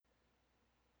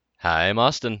Hi, I'm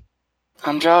Austin.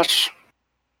 I'm Josh.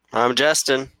 I'm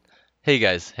Justin. Hey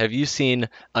guys, have you seen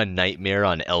A Nightmare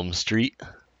on Elm Street?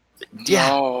 Yeah,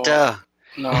 No, duh.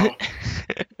 no,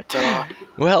 duh.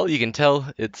 Well, you can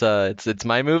tell it's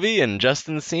my movie and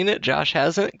Justin's seen it, Josh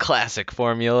hasn't. Classic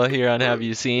formula here on Have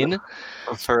You Seen?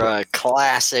 For a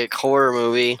classic horror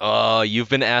movie. Oh, you've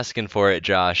been asking for it,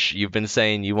 Josh. You've been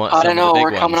saying you want I some don't of the know.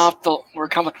 big We're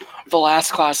coming the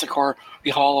last classic horror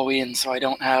be Halloween, so I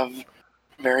don't have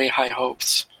very high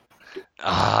hopes.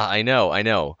 I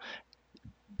know.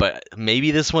 But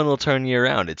maybe this one will turn you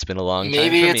around. It's been a long time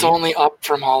Maybe for it's me. only up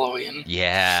from Halloween.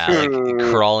 Yeah, like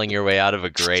crawling your way out of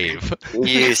a grave.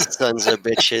 You sons of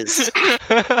bitches.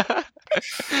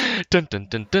 Dun, dun,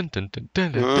 dun, dun, dun, dun,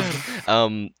 dun, dun,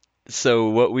 dun. So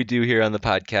what we do here on the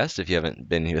podcast, if you haven't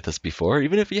been here with us before,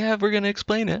 even if you have, we're going to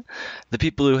explain it. The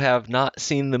people who have not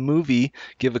seen the movie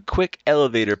give a quick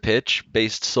elevator pitch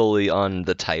based solely on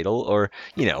the title or,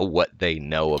 what they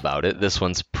know about it. This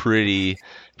one's pretty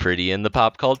in the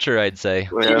pop culture, I'd say.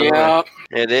 Well, Yeah,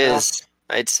 it is.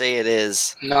 I'd say it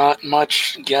is. not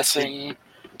much guessing.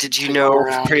 Did you to know go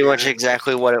around pretty much here.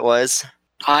 exactly what it was?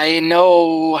 I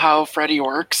know how Freddy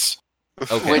works,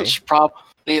 Okay. which probably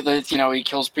he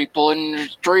kills people in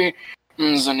his dreams,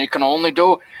 and he can only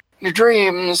do it in your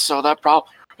dreams. So that probably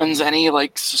ends any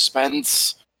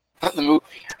suspense that the movie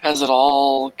has at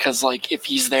all. Because if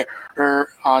he's there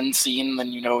on scene,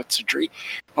 then it's a dream.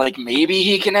 Maybe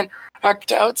he can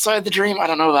act outside the dream. I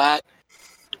don't know that.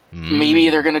 Maybe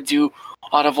they're gonna do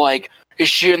out of is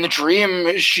she in the dream?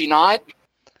 Is she not?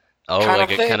 Oh, kind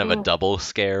like of a kind of a thing. double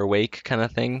scare wake kind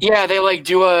of thing? Yeah, they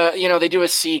do a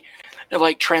scene,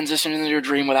 transition into your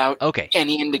dream without Okay.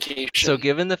 any indication. So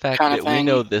given the fact kind that of we thing.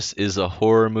 know this is a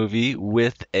horror movie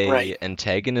with a Right.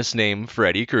 antagonist named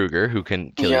Freddy Krueger who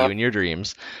can kill Yep. you in your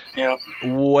dreams, Yep.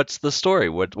 what's the story?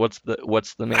 What's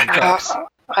the main crux?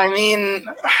 I mean,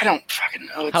 I don't fucking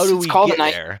know. How do it's we called get a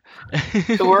night. there?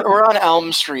 We're on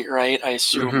Elm Street, right? I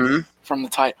assume Mm-hmm. from the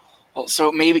title.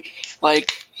 So maybe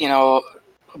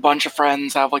a bunch of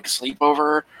friends have a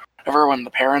sleepover, whatever, when the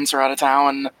parents are out of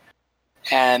town,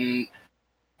 and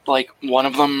one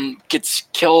of them gets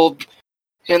killed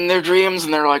in their dreams,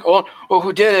 and they're like, oh,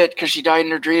 who did it? Because she died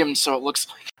in her dreams, so it looks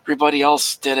like everybody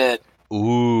else did it.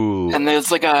 Ooh. And there's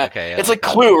Okay, it's I like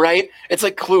Clue, right? It's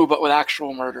like Clue, but with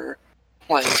actual murder.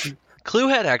 Clue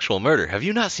had actual murder. Have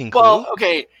you not seen Clue? Well,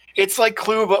 okay, it's like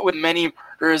Clue, but with many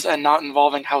murders and not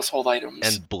involving household items.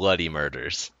 And bloody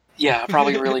murders. Yeah,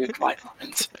 probably really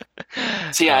violent.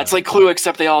 So yeah, it's like Clue,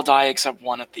 except they all die except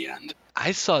one at the end.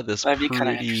 I saw this That'd be kinda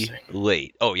pretty interesting.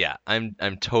 late. Oh yeah, I'm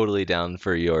totally down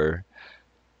for your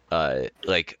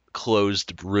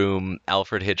closed room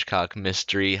Alfred Hitchcock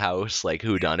mystery house,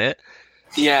 who done it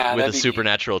Yeah, with a that'd be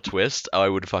supernatural twist. Oh, I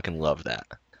would fucking love that.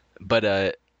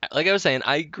 But like I was saying,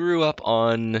 I grew up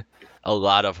on a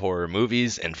lot of horror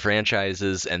movies and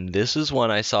franchises, and this is one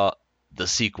I saw the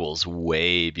sequels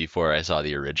way before I saw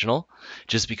the original,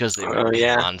 just because they were Oh,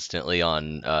 yeah. constantly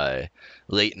on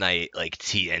late night, like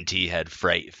TNT had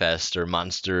Fright Fest or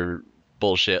monster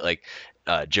bullshit,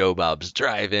 Joe Bob's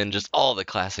Drive-In, just all the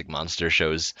classic monster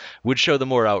shows would show the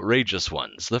more outrageous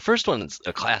ones. The first one's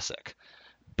a classic,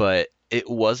 but it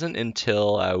wasn't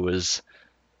until I was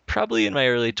probably in my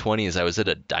early 20s, I was at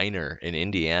a diner in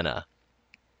Indiana,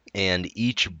 and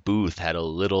each booth had a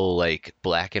little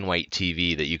black and white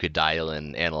TV that you could dial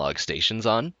in analog stations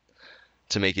on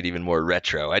to make it even more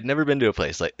retro. I'd never been to a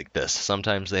place like this.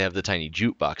 Sometimes they have the tiny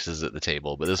jukeboxes at the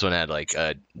table, but this one had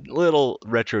a little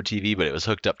retro TV, but it was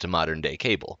hooked up to modern day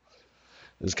cable.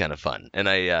 It was kind of fun, and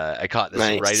I caught this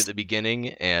Nice. right at the beginning,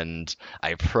 and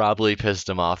I probably pissed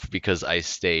him off because I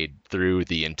stayed through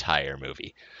the entire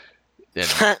movie.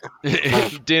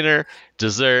 And dinner,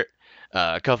 dessert,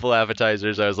 a couple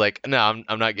appetizers. I was like, no,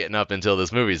 I'm not getting up until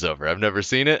this movie's over. I've never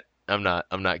seen it. I'm not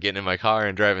getting in my car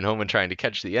and driving home and trying to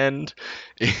catch the end.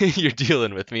 You're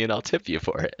dealing with me, and I'll tip you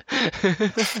for it.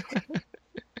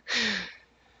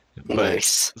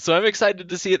 Nice. So I'm excited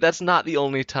to see it. That's not the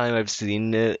only time I've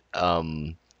seen it.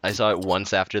 I saw it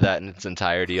once after that in its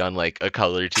entirety on a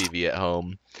color TV at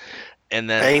home. And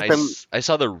then I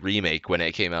saw the remake when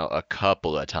it came out a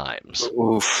couple of times.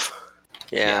 Oof.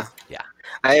 Yeah. Yeah.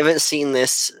 I haven't seen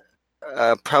this.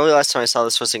 Probably the last time I saw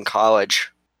this was in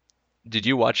college. Did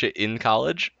you watch it in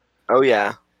college? Oh,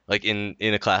 yeah. In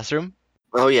a classroom?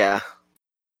 Oh, yeah.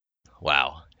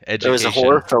 Wow. It was a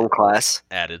horror film class.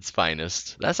 At its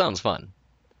finest. That sounds fun.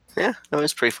 Yeah, that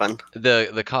was pretty fun.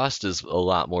 The cost is a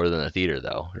lot more than a theater,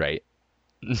 though, right?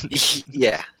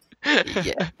 Yeah.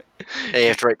 Yeah. And you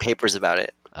have to write papers about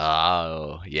it.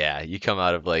 Oh, yeah. You come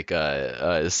out of like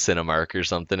a Cinemark or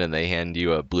something and they hand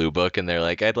you a blue book and they're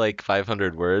like, I'd like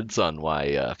 500 words on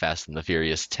why Fast and the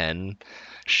Furious 10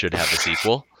 should have a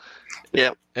sequel.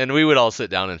 Yep. And we would all sit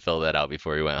down and fill that out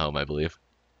before we went home, I believe,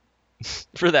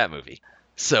 for that movie.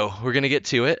 So we're going to get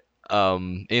to it.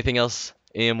 Anything else?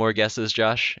 Any more guesses,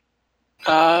 Josh?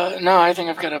 No, I think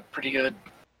I've got a pretty good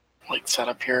like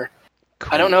setup here.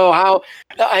 Cool. I don't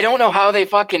know how they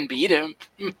fucking beat him.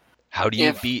 How do you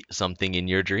if- beat something in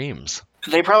your dreams?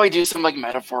 They probably do some like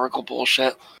metaphorical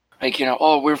bullshit, like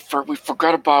we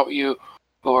forgot about you,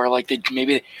 or like they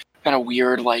maybe kind of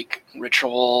weird like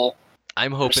ritual.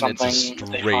 I'm Or hoping it's a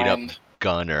something they straight up find.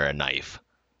 gun or a knife.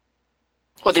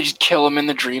 Well, they just kill him in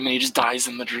the dream, and he just dies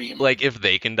in the dream. Like, if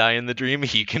they can die in the dream,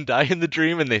 he can die in the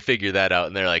dream, and they figure that out,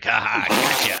 and they're like, haha,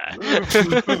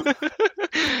 gotcha.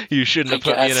 You shouldn't have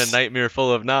put me in a guess. nightmare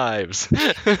full of knives.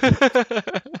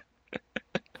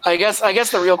 I guess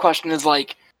the real question is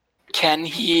like, can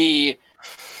he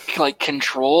like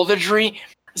control the dream?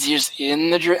 Is he just in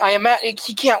the dream? I imagine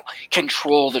he can't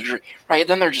control the dream, right?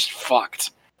 Then they're just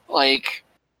fucked. Like,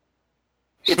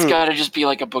 it's got to just be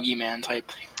like a boogeyman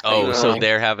type thing. Oh, so Like,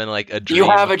 they're having like a dream you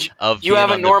have a of you being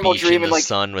have a on normal the beach dream in and, the like,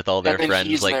 sun with all their and then friends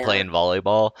he's like there. playing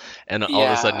volleyball, and all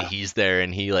of a sudden Yeah. he's there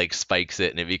and he like spikes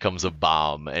it and it becomes a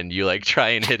bomb, and you like try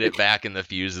and hit it back and the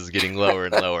fuse is getting lower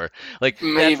and lower. Like that's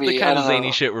the Maybe, kind I of don't zany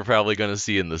know. shit we're probably gonna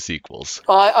see in the sequels.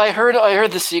 I heard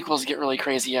the sequels get really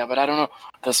crazy, yeah, but I don't know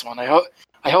this one. I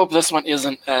hope this one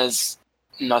isn't as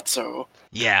nutso,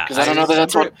 Yeah, because I don't know that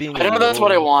that's remember what it being I don't a know that's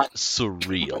what I little want.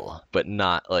 surreal, but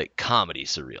not like comedy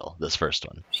surreal. This first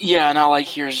one. Yeah, not like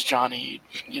here's Johnny,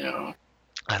 I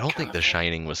don't think Kinda The thing.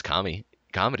 Shining was comedy.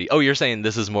 Oh, you're saying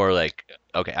this is more like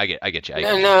okay, I get you.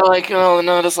 No, like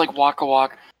no, just like Waka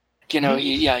Walk. He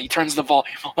turns the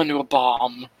volume into a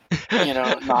bomb.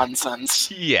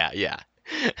 Nonsense. Yeah.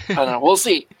 I don't know. We'll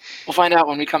see. We'll find out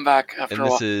when we come back after And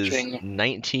this is watching.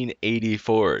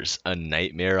 1984's A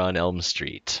Nightmare on Elm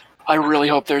Street. I really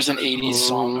hope there's an '80s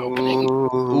song opening.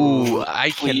 Ooh,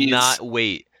 I Please. cannot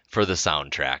wait for the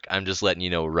soundtrack. I'm just letting you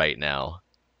know right now.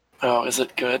 Oh, is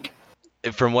it good?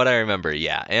 From what I remember,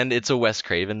 yeah. And it's a Wes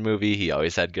Craven movie. He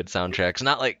always had good soundtracks.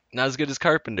 Not as good as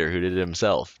Carpenter, who did it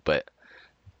himself, but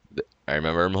I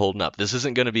remember him holding up. This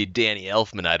isn't going to be Danny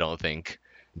Elfman, I don't think.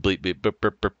 Bleep, beep, burp,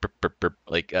 burp, burp, burp, burp, burp.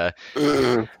 Like, oh,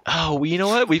 well, you know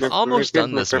what? We've almost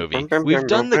done this movie. We've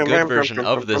done the good version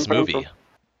of this movie.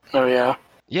 Oh yeah.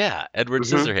 Yeah, Edward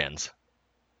Scissorhands.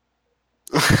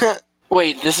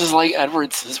 Wait, this is like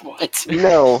Edward's what?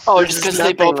 No. Oh, this just is 'cause they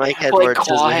nothing both like have, Edward like,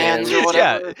 claw hands or Scissorhands.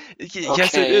 whatever. Yeah,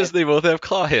 yes, it Okay. is. They both have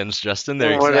claw hands, Justin.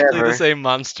 They're exactly Whatever. the same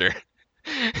monster.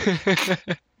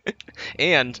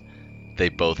 And they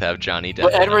both have Johnny Depp.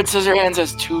 But in Edward Scissorhands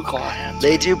has two claw hands.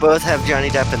 They do both have Johnny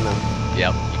Depp in them. them.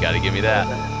 Yep, you gotta give me that.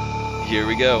 Here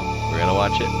we go. We're gonna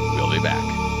watch it. We'll be back.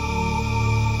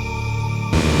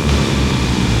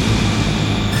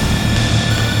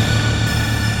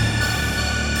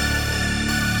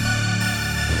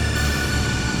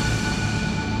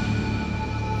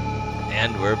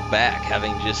 And we're back,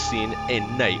 having just seen A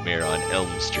Nightmare on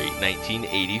Elm Street,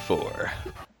 1984.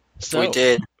 So, We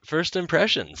did. first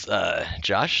impressions.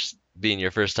 Josh, being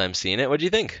your first time seeing it, what do you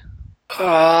think?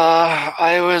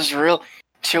 I was real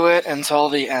to it until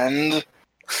the end,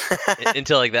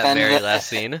 Until like that And very the- last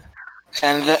scene.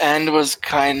 and the end was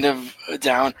kind of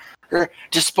down.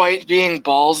 Despite being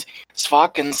balls as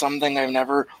fuck and something I've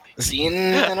never seen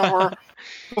in a horror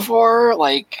before,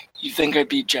 like you think I'd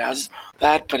be jazzed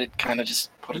that, but it kind of just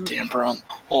put a damper on the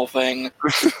whole thing.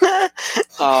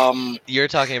 You're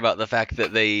talking about the fact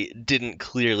that they didn't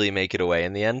clearly make it away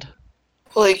in the end.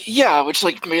 Like yeah, which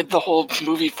like made the whole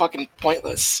movie fucking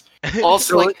pointless.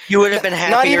 Also, like you would have been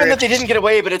happier. not even that they didn't get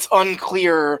away, but it's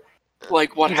unclear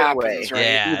like what Either happens, way. right?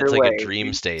 Yeah, Either it's like way. a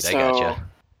dream state. I So, gotcha.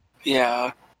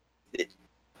 Yeah,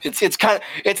 it's kind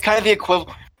of the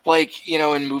equivalent, like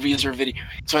in movies or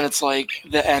videos when it's like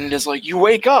the end is like you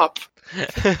wake up.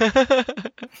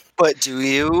 But do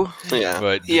you? Yeah.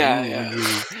 But Yeah.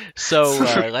 So,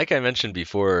 like I mentioned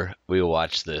before we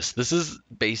watched this is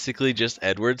basically just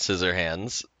Edward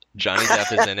Scissorhands. Johnny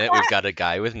Depp is in it. We've got a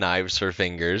guy with knives for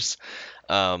fingers.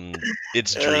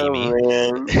 It's dreamy.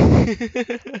 Oh,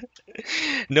 man.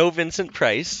 No Vincent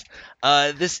Price.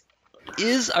 This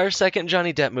is our second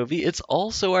Johnny Depp movie. It's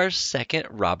also our second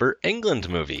Robert Englund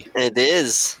movie. It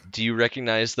is. Do you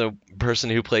recognize the person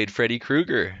who played Freddy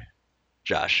Krueger,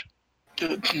 Josh?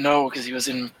 No, because he was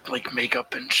in like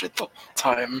makeup and shit the whole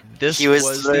time. This He was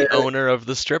was the the- owner of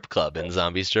the strip club in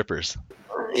Zombie Strippers.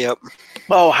 Yep.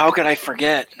 Oh, how could I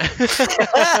forget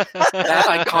that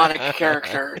iconic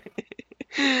character?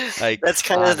 That's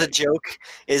kind of the joke,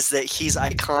 is that he's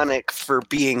iconic for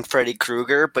being Freddy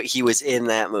Krueger, but he was in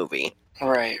that movie.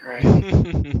 Right.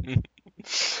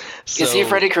 So, Is he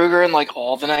Freddy Krueger in like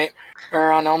all the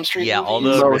Nightmare on Elm Street? yeah, movies? all the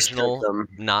Most of original, them.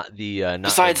 not the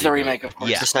Besides the reboot. remake, of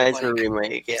course. Yeah. Besides the Like,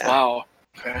 remake, yeah. Wow.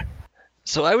 Okay.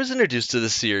 So I was introduced to the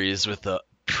series with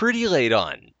pretty late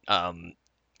on.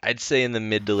 I'd say in the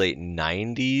mid to late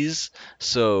 90s.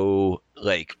 So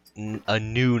like a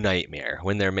new Nightmare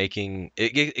when they're making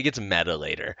it. It gets meta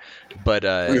later, but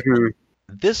Mhm.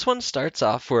 this one starts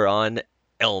off. We're on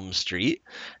Elm Street.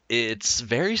 It's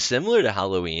very similar to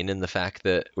Halloween in the fact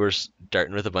that we're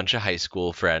starting with a bunch of high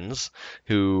school friends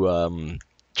who,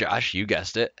 Josh, you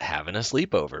guessed it, having a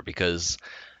sleepover because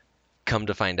come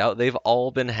to find out they've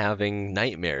all been having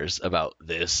nightmares about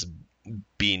this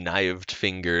be-knived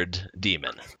fingered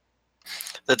demon.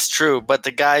 That's true, but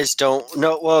the guys don't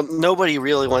know. Well, nobody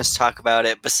really wants to talk about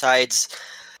it besides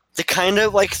the kind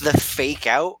of like the fake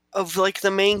out of like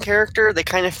the main character. They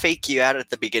kind of fake you out at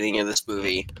the beginning of this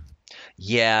movie.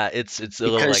 Yeah, it's a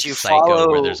little Because like you Psycho where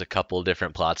follow- there's a couple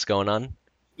different plots going on.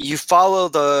 You follow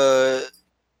the.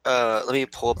 Let me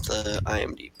pull up the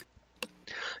IMDb.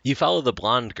 You follow the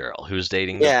blonde girl who's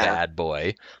dating the Yeah. bad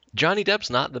boy. Johnny Depp's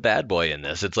not the bad boy in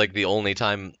this. It's like the only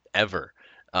time ever.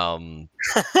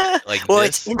 Like well,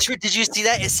 this- Did you see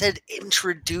that? It said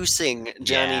introducing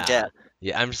Johnny Yeah. Depp.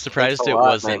 Yeah, I'm surprised a it lot,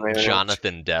 wasn't Nightmare on Elm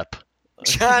Jonathan Depp.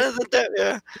 Jonathan Depp,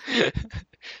 yeah.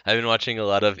 I've been watching a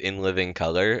lot of In Living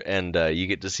Color, and you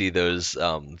get to see those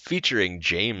featuring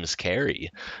James Carey.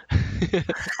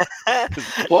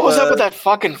 What was up with that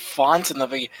fucking font in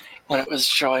the when it was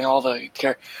showing all the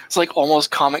characters? It's like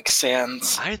almost Comic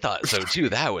Sans. I thought so too.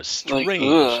 That was Like, strange.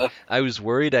 ugh. I was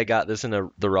worried I got this in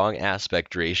the wrong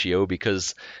aspect ratio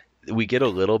because we get a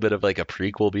little bit of like a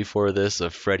prequel before this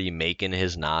of Freddy making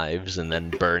his knives and then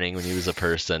burning when he was a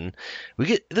person.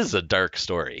 This is a dark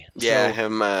story. Yeah, So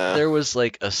him. there was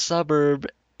like a suburb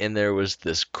and there was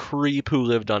this creep who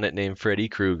lived on it named Freddy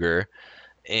Krueger,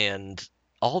 and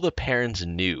all the parents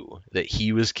knew that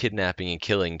he was kidnapping and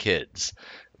killing kids.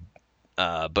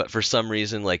 But for some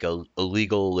reason, like a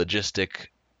legal logistic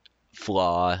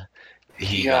flaw,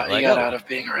 he got let go. out of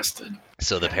being arrested.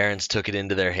 So the parents took it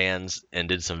into their hands and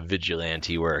did some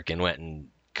vigilante work and went and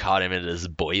caught him in his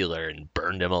boiler and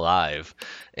burned him alive.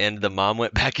 And the mom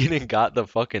went back in and got the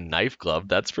fucking knife glove.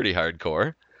 That's pretty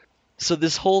hardcore. So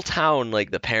this whole town, like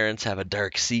the parents have a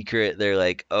dark secret. They're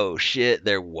like, oh shit,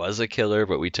 there was a killer,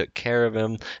 but we took care of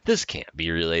him. This can't be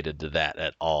related to that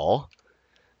at all.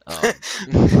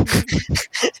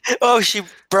 Oh, she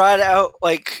brought out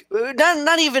like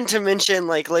not even to mention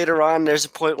like later on. There's a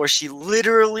point where she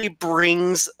literally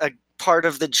brings a part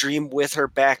of the dream with her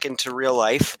back into real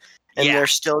life, and Yeah. they're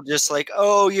still just like,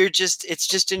 "Oh, it's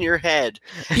just in your head."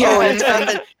 Yeah, Oh, and, it's got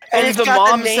the- and it's the got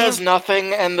the mom name- says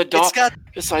nothing, and the It's dog got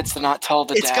decides to not tell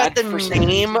the it's dad. got the for some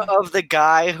name reason. of the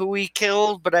guy who we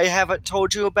killed, but I haven't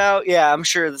told you about. Yeah, I'm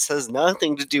sure this has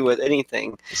nothing to do with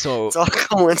anything. So It's all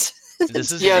coincidence.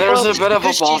 this is Yeah, there's Well, a bit of a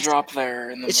because ball she's- drop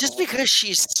there. In the It's just middle. because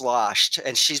she's sloshed,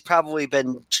 and she's probably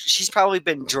been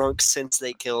drunk since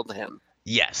they killed him.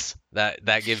 Yes, that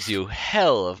gives you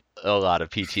hell of a lot of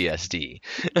PTSD.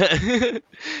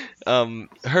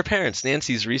 Her parents,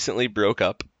 Nancy's recently broke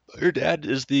up. Her dad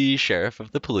is the sheriff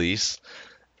of the police,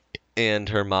 and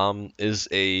her mom is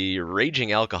a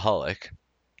raging alcoholic.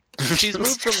 She's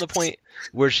moved from the point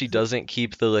where she doesn't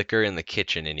keep the liquor in the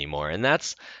kitchen anymore, and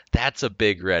that's a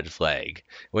big red flag.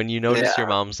 When you notice your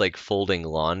mom's like folding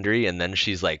laundry and then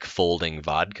she's like folding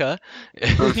vodka,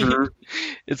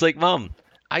 it's like, Mom,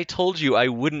 I told you I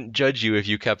wouldn't judge you if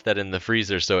you kept that in the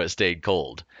freezer so it stayed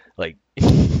cold. Like,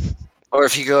 Or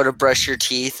if you go to brush your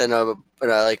teeth and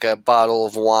like a bottle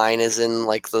of wine is in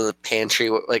like the pantry,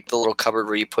 like the little cupboard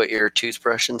where you put your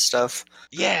toothbrush and stuff,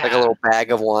 yeah, like a little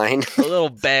bag of wine. a little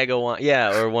bag of wine,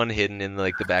 yeah, or one hidden in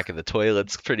like the back of the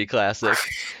toilet's pretty classic.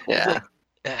 Yeah.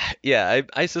 Yeah,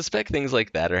 I suspect things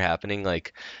like that are happening.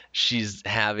 Like she's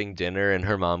having dinner and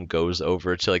her mom goes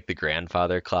over to like the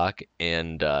grandfather clock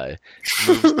and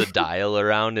moves the dial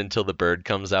around until the bird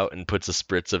comes out and puts a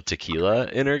spritz of tequila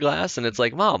in her glass. And it's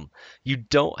like, Mom, you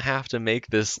don't have to make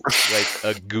this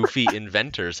like a goofy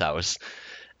inventor's house.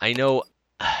 I know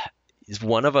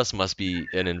one of us must be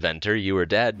an inventor, you or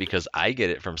Dad, because I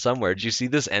get it from somewhere. Did you see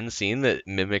this end scene that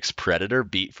mimics Predator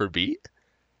beat for beat?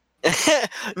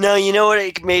 No, you know what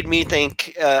it made me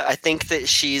think? I think that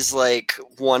she's like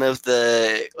one of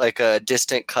the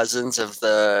distant cousins of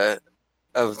the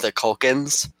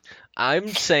Culkins. I'm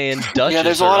saying Dutch Yeah, is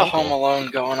there's her a lot uncle. of Home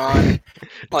Alone going on.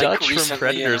 Like, Dutch from recently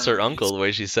Predator's in her our uncle, movies. the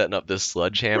way she's setting up this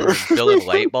sledgehammer and filling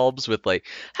light bulbs with like,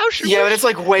 how should Yeah, we? but it's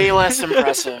like way less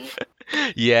impressive.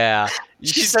 Yeah.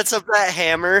 She sets up that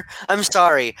hammer. I'm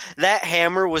sorry, that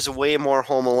hammer was way more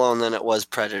Home Alone than it was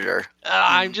Predator.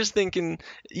 I'm just thinking,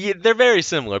 yeah, they're very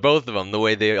similar, both of them, the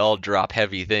way they all drop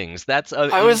heavy things. That's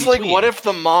I in was like, between. what if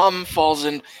the mom falls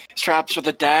in traps where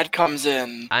the dad comes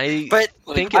in? I But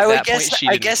think I at would that point she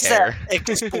I didn't guess care.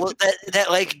 that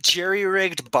like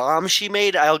jerry-rigged bomb she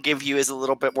made, I'll give you, is a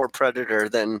little bit more Predator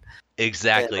than.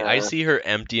 Exactly. I see her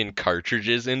emptying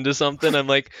cartridges into something. I'm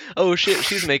like, oh shit,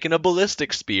 she's making a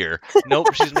ballistic spear.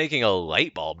 Nope, she's making a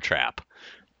light bulb trap.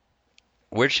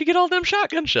 Where'd she get all them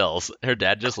shotgun shells? Her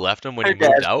dad just left them when Her he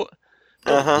moved dad. out?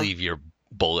 Don't Uh-huh. leave your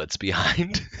bullets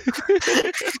behind.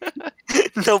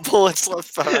 No bullets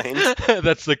left behind.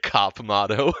 That's the cop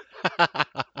motto.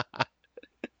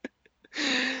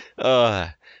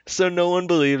 So no one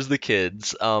believes the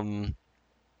kids.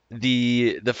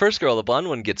 The first girl, the blonde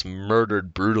one, gets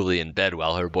murdered brutally in bed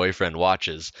while her boyfriend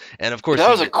watches, and of course That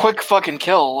was a quick fucking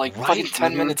kill, like Right? fucking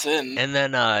 10 Mhm. minutes in. And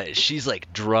then she's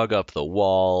like drug up the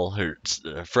wall. Her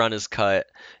front is cut,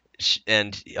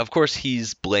 and of course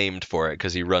he's blamed for it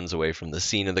because he runs away from the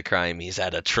scene of the crime. He's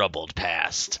had a troubled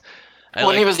past.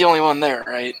 Well, he was the only one there,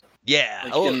 right? Yeah.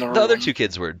 like, Oh, in the the other room. two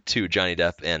kids were too, Johnny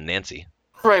Depp and Nancy.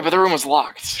 Right, but the room was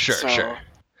locked. Sure, so... sure.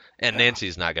 And Yeah.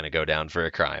 Nancy's not going to go down for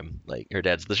a crime. Like, her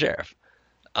dad's the sheriff.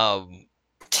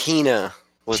 Tina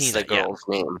was Tina, the girl's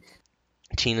name.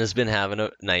 Tina's been having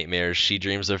nightmares. She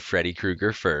dreams of Freddy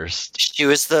Krueger first. She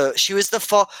was the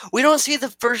fall. We don't see the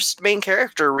first main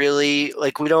character really.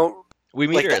 Like we don't We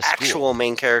meet like her the at school. actual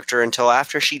main character until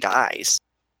after she dies.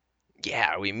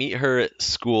 Yeah, we meet her at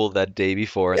school that day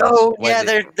before. and Oh that's why yeah,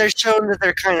 they- they're shown that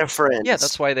they're kind of friends. Yeah,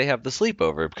 that's why they have the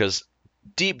sleepover, because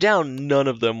deep down, none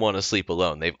of them want to sleep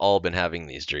alone. They've all been having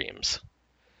these dreams.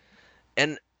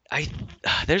 And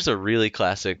there's a really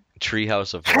classic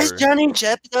Treehouse of Has Horror. Johnny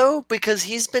Depp though, because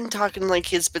he's been talking like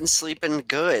he's been sleeping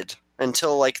good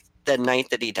until like the night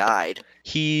that he died.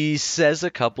 He says a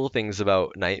couple things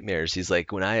about nightmares. He's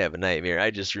like, when I have a nightmare,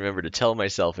 I just remember to tell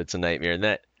myself it's a nightmare, and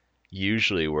that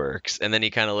usually works. And then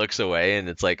he kind of looks away, and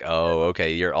it's like, oh,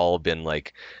 okay, you're all been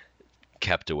like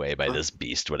kept away by this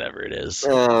beast, whatever it is.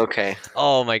 Oh, okay.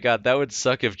 Oh my god, that would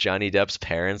suck if Johnny Depp's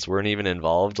parents weren't even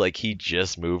involved. Like, he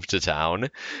just moved to town.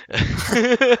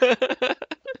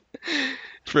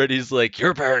 Freddy's like,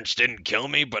 your parents didn't kill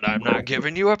me, but I'm not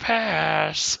giving you a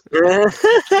pass.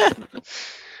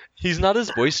 He's not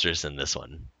as boisterous in this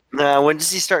one. Nah, when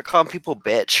does he start calling people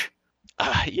bitch?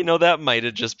 That might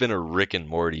have just been a Rick and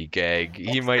Morty gag.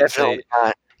 He might Definitely say,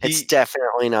 not. It's he-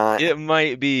 definitely not. it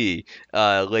might be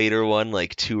later one,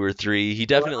 like 2 or 3. He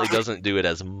definitely doesn't do it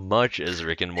as much as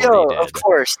Rick and Morty No, did. of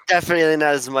course, definitely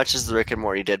not as much as the Rick and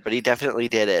Morty did, but he definitely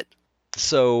did it.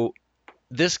 So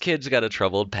this kid's got a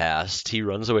troubled past. He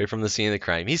runs away from the scene of the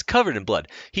crime. He's covered in blood.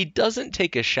 He doesn't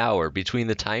take a shower between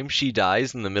the time she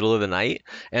dies in the middle of the night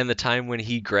and the time when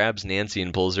he grabs Nancy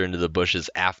and pulls her into the bushes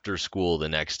after school the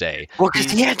next day. Well, because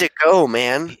he had to go,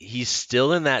 man. He's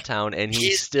still in that town, and he's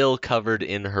He's- still covered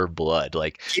in her blood.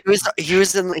 Like, He was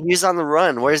on the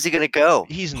run. Where's he gonna go?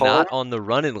 he's Home? not on the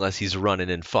run unless he's running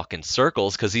in fucking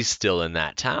circles because he's still in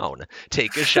that town.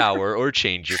 Take a shower or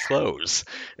change your clothes.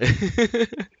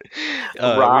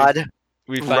 Rod.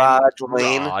 We find Rod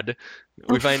Lane. Rod.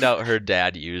 We find out her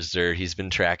dad used her. He's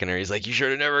been tracking her. He's like, you should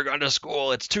have never gone to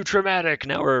school. It's too traumatic.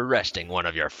 Now we're arresting one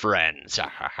of your friends. Ha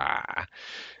ha ha.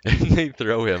 And they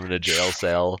throw him in a jail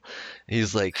cell.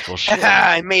 He's like, well, shit.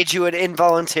 I made you an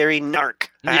involuntary narc.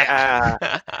 Yeah.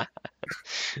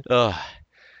 Ugh.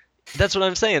 That's what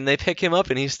I'm saying. They pick him up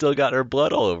and he's still got her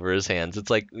blood all over his hands. It's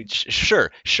like,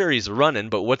 sure, he's running,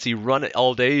 but what's he running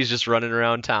all day? He's just running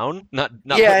around town, not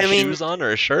Yeah, putting I mean, shoes on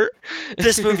or a shirt.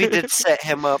 This movie did set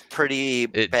him up pretty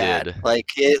It bad. did.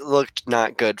 Like it looked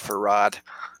not good for Rod.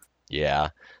 Yeah.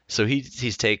 So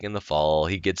he's taking the fall.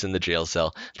 He gets in the jail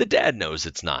cell. The dad knows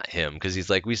it's not him because he's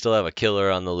like, we still have a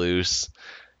killer on the loose,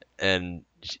 and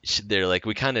they're like,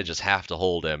 we kind of just have to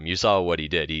hold him. You saw what he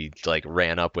did. He like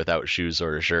ran up without shoes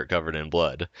or a shirt covered in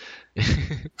blood.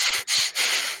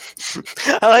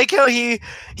 I like how he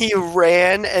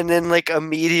ran and then like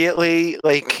immediately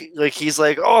like he's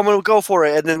like, oh, I'm gonna go for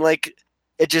it, and then like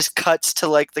it just cuts to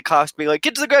like the cops being like,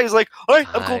 get to the guy. He's like, all right,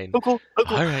 I'm Fine. cool. All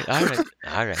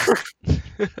right.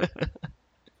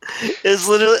 It's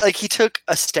literally like he took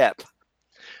a step.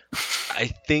 I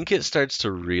think it starts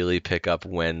to really pick up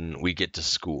when we get to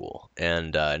school,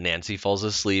 and Nancy falls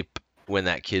asleep when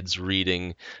that kid's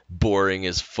reading boring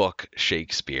as fuck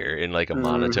Shakespeare in like a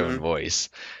monotone voice.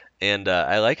 And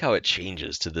I like how it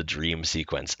changes to the dream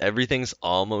sequence. Everything's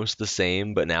almost the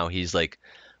same, but now he's like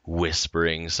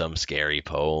whispering some scary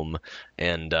poem,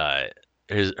 and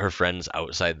her friend's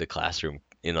outside the classroom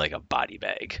in like a body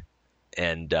bag.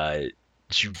 and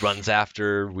she runs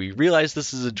after. We realize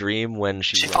this is a dream when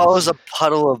She runs. follows a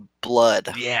puddle of blood.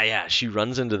 Yeah. She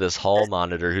runs into this hall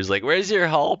monitor who's like, "Where's your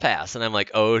hall pass?" And I'm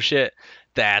like, "Oh shit,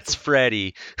 that's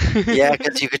Freddy." Yeah,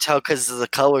 because you could tell because of the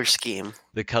color scheme.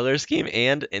 The color scheme,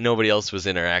 and nobody else was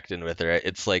interacting with her.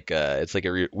 It's like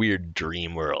a weird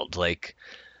dream world. Like,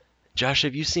 Josh,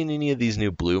 have you seen any of these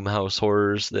new Blumhouse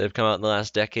horrors that have come out in the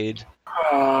last decade?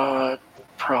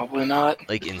 Probably not.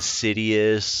 Like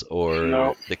Insidious or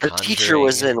No. The Her Conjuring. teacher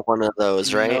was in one of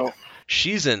those, right? No.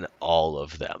 She's in all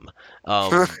of them.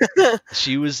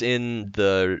 She was in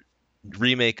the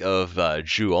remake of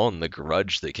Ju-On, The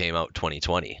Grudge, that came out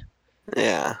 2020.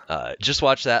 Yeah. Just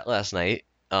watched that last night.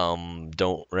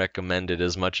 Don't recommend it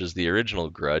as much as the original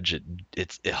Grudge.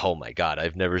 It's oh my god,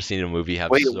 I've never seen a movie have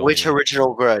Wait, so which many-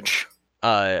 original Grudge?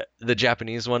 the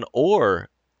Japanese one or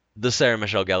the Sarah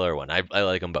Michelle Gellar one. I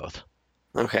like them both.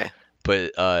 Okay.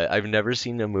 But I've never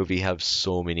seen a movie have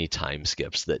so many time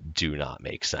skips that do not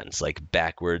make sense, like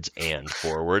backwards and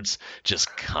forwards,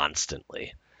 just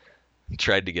constantly.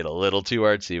 Tried to get a little too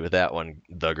artsy with that one,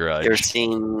 The Grudge. You ever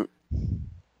seen?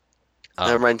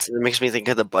 It makes me think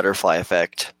of the Butterfly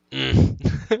Effect.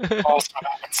 Also, I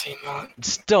haven't seen that.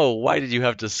 Stowe, why did you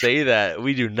have to say that?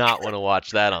 We do not want to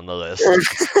watch that on the list.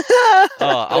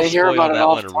 I'll I hear spoil about it that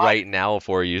all one the time. right now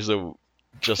for you, so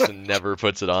Justin never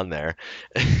puts it on there.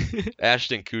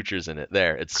 Ashton Kutcher's in it.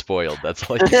 There, it's spoiled. That's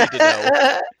all you need to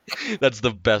know. That's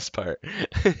the best part.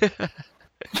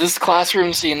 This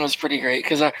classroom scene was pretty great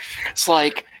because it's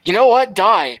like, you know what?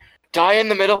 Die in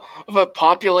the middle of a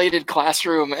populated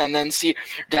classroom, and then see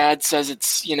your dad says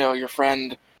it's your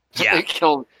friend. Yeah. They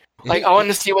killed. Like, I wanted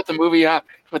to see what the movie happened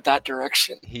with that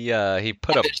direction. He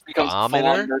put And a it just becomes bomb in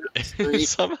full-on her murder mystery.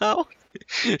 somehow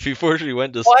before she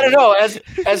went to Well, I don't school.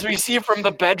 know. As we see from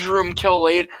the bedroom kill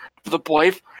later, the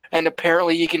boy, and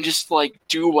apparently he can just like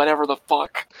do whatever the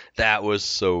fuck, That was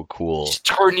so cool. just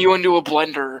turn you into a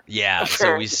blender. Yeah, so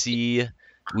Sure. we see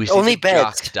Only the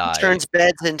beds. jock die. Turns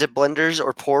beds into blenders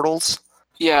or portals.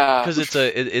 Yeah, Because it's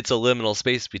a liminal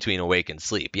space between awake and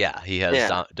sleep. Yeah, he has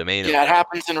Yeah. domain. yeah, it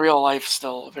happens in real life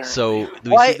still. Apparently. So we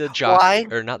Why- see the jock, why-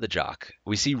 or not the jock.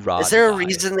 We see Rod. Is there a die.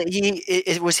 reason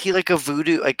that was he like a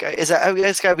voodoo? Like, is that?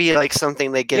 It's got to be like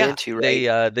something they get Yeah, into,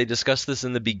 right? They discuss this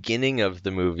in the beginning of the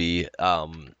movie.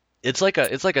 It's like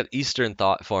an Eastern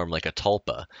thought form, like a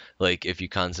tulpa. Like if you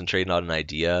concentrate on an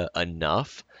idea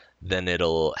enough, then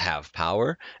it'll have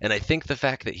power. And I think the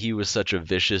fact that he was such a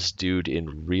vicious dude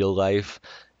in real life,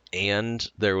 and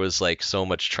there was like so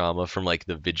much trauma from like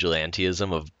the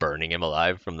vigilantism of burning him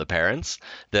alive from the parents,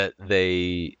 that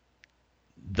this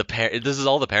is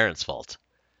all the parents' fault.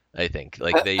 I think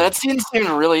like that scene seemed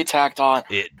really tacked on.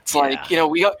 It's like,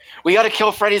 we got to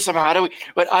kill Freddy somehow. How do we?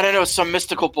 But I don't know, some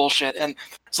mystical bullshit. And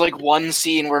it's like one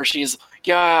scene where she's,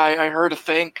 I heard a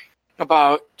thing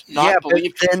about not But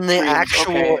believing. then the dreams.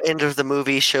 actual Okay. end of the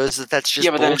movie shows that that's just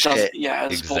Yeah, but then it bullshit.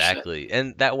 does. It's bullshit. Exactly,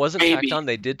 and that wasn't Maybe. tacked on.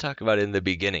 They did talk about it in the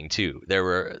beginning too. There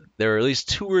were at least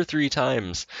 2 or 3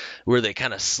 times where they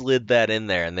kind of slid that in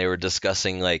there, and they were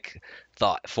discussing like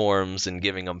thought forms and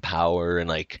giving them power and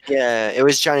like. Yeah, it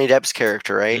was Johnny Depp's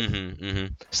character, right?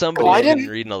 Somebody Why had been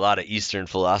didn't- reading a lot of Eastern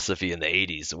philosophy in the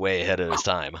 80s, way ahead of his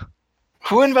time.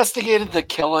 Who investigated the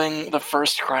killing, the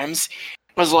first crimes?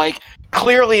 Was like,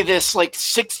 clearly this like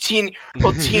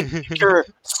 16-year-old teenager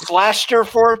slashed her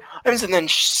 4 times and then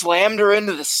slammed her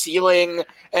into the ceiling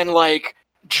and like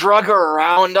drug her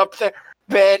around up there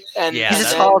a bit. And Yeah, He's a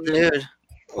that- tall dude.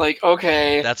 like,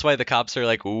 okay. That's why the cops are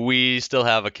like, we still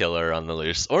have a killer on the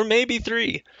loose, or maybe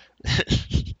 3,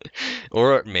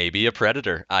 or maybe a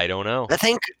predator. I don't know. I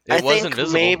think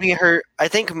invisible.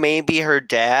 maybe her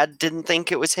dad didn't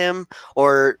think it was him,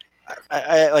 or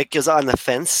I like is on the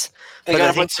fence. They but I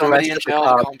gotta think put somebody the in rest of the jail.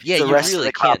 cop- Yeah, the you rest of really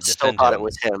the can't cops still defend thought him it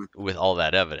was him. with all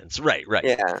that evidence. Right.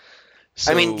 Yeah.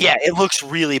 So, I mean, yeah, it looks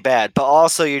really bad, but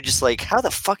also you're just like, how the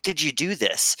fuck did you do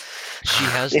this? she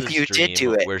has if this you dream did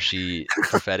do it. where she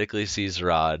prophetically sees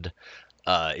Rod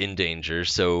in danger.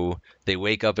 So they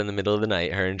wake up in the middle of the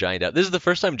night, her and Johnny Depp. This is the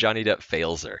first time Johnny Depp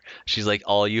fails her. She's like,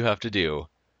 all you have to do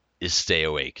is stay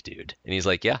awake, dude. And he's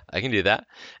like, yeah, I can do that.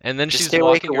 And then Just she's stay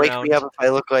awake walking and wake around. me up if I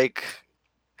look like.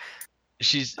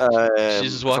 She's If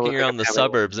just I walking look like around I'm the having-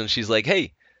 suburbs, and she's like,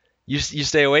 hey, you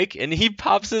stay awake? And he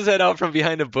pops his head out from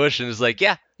behind a bush and is like,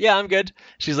 yeah, I'm good.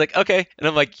 She's like, okay. And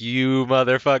I'm like, you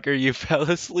motherfucker, you fell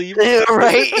asleep.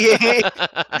 Right? Yeah.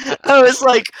 I was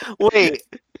like, wait.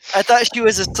 I thought she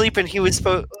was asleep and he was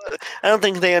supposed. I don't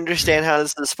think they understand how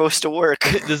this is supposed to work.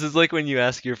 This is like when you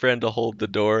ask your friend to hold the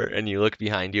door and you look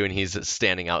behind you and he's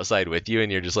standing outside with you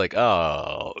and you're just like,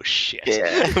 oh, shit.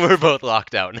 Yeah. We're both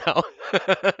locked out now.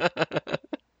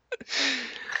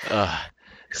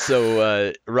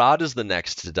 Rod is the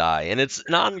next to die, and it's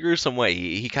not in a gruesome way.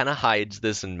 He kind of hides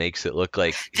this and makes it look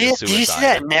like his Did you see suicide.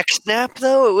 that neck snap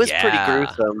though? It was pretty Yeah.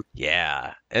 gruesome.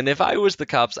 Yeah, and if I was the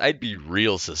cops, I'd be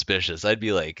real suspicious. I'd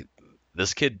be like,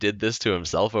 this kid did this to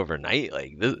himself overnight.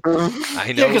 Like this, I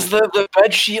Yeah, know. because the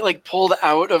bed sheet like pulled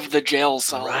out of the jail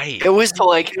cell. Right. It was To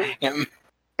like him.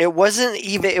 It wasn't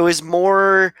even. It was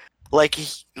more like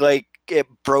it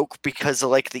broke because of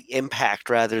like the impact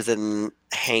rather than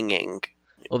hanging.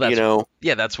 Well, that's You know.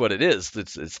 yeah, that's what it is.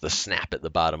 It's the snap at the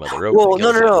bottom of the rope. Well, that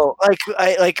no, kills no,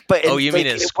 him. no. But Oh, you mean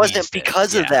like, it it wasn't squeezed him.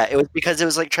 because of Yeah. that. It was because it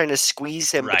was like trying to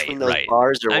squeeze him Right, between those right.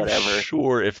 bars or I'm whatever.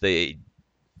 sure if they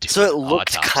do So it an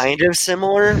looked autopsy- kind of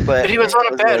similar, but But he was on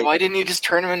a it bed. like- Why didn't you just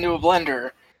turn him into a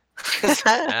blender? Because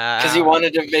Ah, he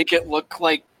wanted to make it look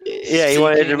like yeah, he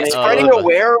wanted to is make. Freddy Oh.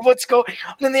 aware of what's going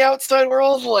on in the outside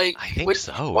world? Like, I think what-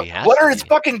 so. what, he has what to are his be.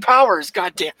 fucking powers?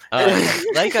 Goddamn!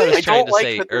 Like I was I trying don't to like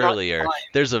say that they're not earlier, blind.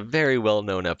 there's a very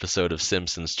well-known episode of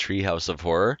Simpsons Treehouse of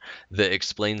Horror that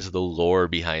explains the lore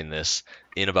behind this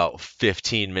in about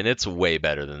 15 minutes, way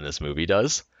better than this movie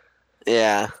does.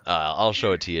 Yeah. I'll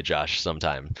show it to you, Josh,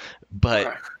 sometime. But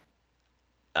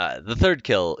Okay. the third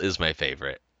kill is my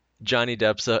favorite. Johnny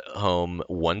Depp's at home.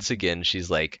 Once again, she's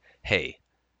like, hey,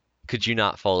 could you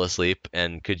not fall asleep?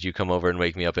 And could you come over and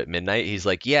wake me up at midnight? He's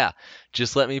like, yeah,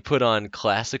 just let me put on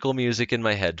classical music in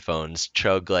my headphones,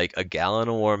 chug like a gallon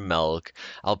of warm milk.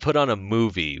 I'll put on a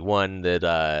movie, one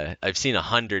that I've seen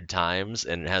 100 times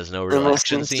and has no real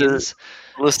action listen to- scenes.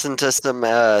 Listen to some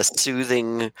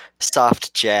soothing,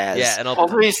 soft jazz. Yeah, and I'll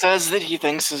Also, he says that he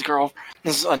thinks his girl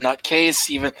is a nutcase,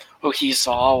 even though he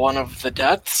saw one of the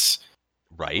deaths.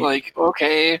 right. Like,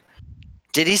 okay,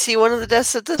 Did he see one of the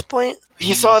deaths at this point?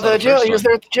 he saw the jail. first He was one.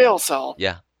 there at the jail cell.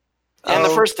 Yeah, And the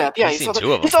Oh. first death. Yeah, He's he seen saw,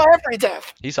 two of he them. saw every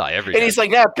death. he saw every. And he's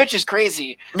like, nah, bitch is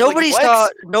crazy. Nobody Like, saw.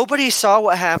 what? Nobody saw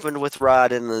what happened with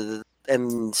Rod and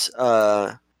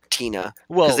Tina.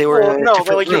 well, they were Well, in a no, but,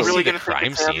 different like, they you're room. see really the gonna think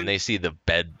crime it's him? scene. They see the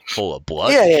bed full of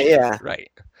blood. Yeah, yeah, yeah.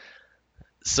 Right.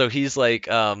 So he's like,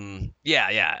 I'll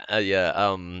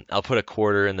put a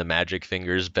quarter in the magic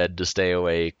fingers bed to stay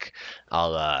awake.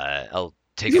 I'll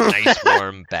take a nice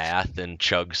warm bath and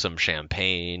chug some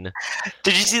champagne.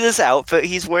 Did you see this outfit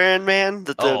he's wearing, man?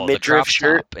 The the midriff crop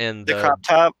shirt, top and the crop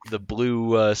top. the blue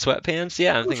sweatpants.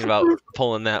 Yeah, I'm thinking about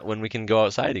pulling that when we can go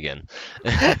outside again.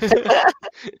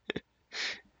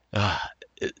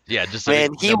 Yeah, just Man,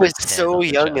 he number was 10 so on the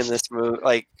young in chest. this movie.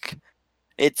 Like,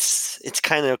 it's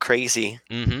kind of crazy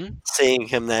Mm-hmm. seeing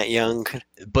him that young.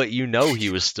 But you know he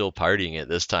was still partying at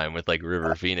this time with like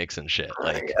River Phoenix and shit.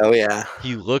 Like Oh yeah.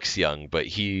 he looks young, but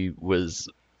he was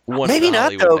one. Maybe of the not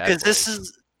Hollywood though, bad because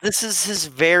boys. this is his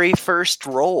very first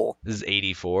role. This is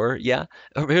 84. Yeah,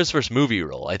 his first movie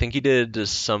role. I think he did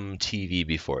some TV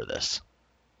before this.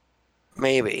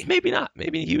 Maybe. Maybe not.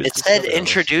 Maybe he was. It said discovered on this.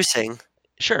 introducing.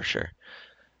 Sure.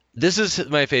 This is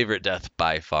my favorite death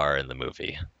by far in the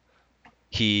movie.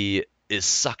 He is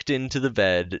sucked into the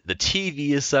bed. The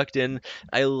TV is sucked in.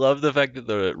 I love the fact that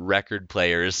the record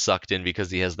player is sucked in because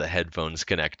he has the headphones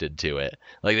connected to it.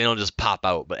 Like they don't just pop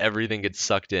out, but everything gets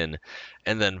sucked in.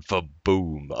 And then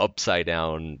boom, upside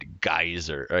down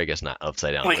geyser. Or I guess not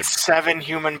upside down. Like but, 7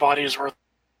 human bodies worth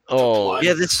oh, blood.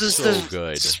 Yeah, this is so the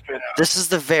good. spit out. this is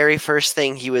the very first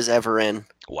thing he was ever in.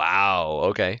 Wow.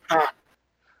 Okay. Huh.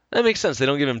 That makes sense. They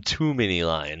don't give him too many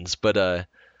lines, but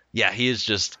yeah, he is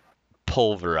just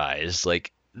pulverized.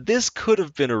 Like this could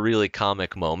have been a really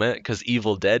comic moment because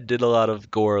Evil Dead did a lot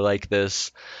of gore like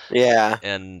this, Yeah.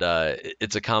 and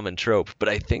it's a common trope. But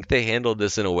I think they handled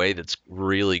this in a way that's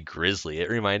really grisly. It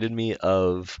reminded me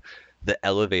of the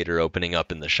elevator opening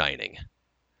up in The Shining,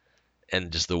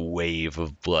 and just the wave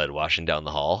of blood washing down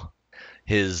the hall.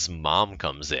 His mom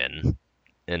comes in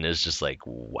and is just like,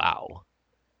 "Wow,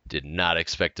 did not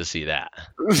expect to see that."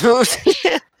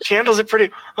 She handles it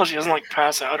pretty well. She doesn't like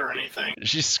pass out or anything.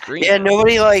 She's screaming. Yeah,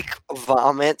 nobody like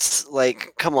vomits.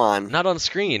 Like, come on. Not on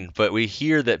screen, but we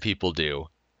hear that people do.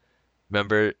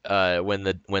 Remember when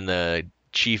the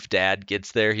chief dad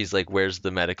gets there, he's like, "Where's the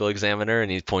medical examiner?"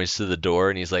 And he points to the door,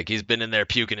 and he's like, "He's been in there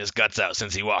puking his guts out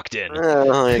since he walked in."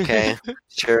 Oh, okay,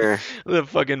 sure. The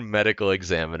fucking medical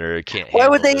examiner can't. Why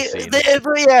would handle they? this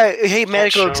scene. Yeah, hey,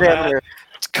 medical show examiner,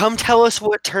 come tell us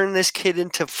what turned this kid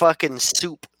into fucking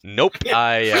soup. Nope.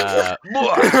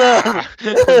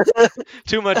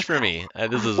 Too much for me.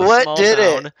 This is a What small did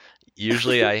it? town.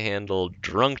 Usually I handle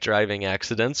drunk driving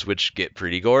accidents, which get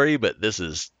pretty gory, but this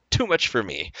is too much for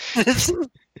me.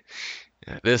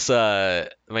 This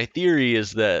my theory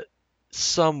is that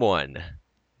someone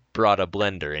brought a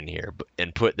blender in here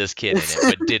and put this kid in it,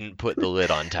 but didn't put the lid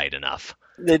on tight enough.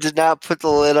 They did not put the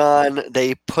lid on.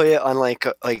 They put it on like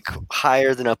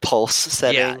higher than a pulse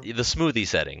setting. Yeah, the smoothie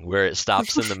setting where it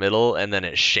stops in the middle and then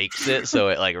it shakes it so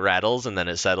it like rattles and then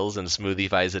it settles and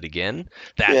smoothifies it again.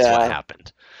 That's what Yeah.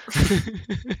 happened.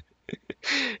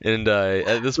 And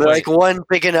at this They're point, like one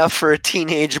big enough for a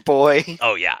teenage boy.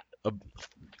 oh yeah, a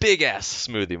big ass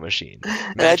smoothie machine.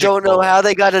 And I don't know how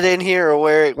they got it in here or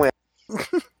where it went.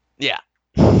 Yeah.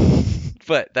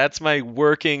 But that's my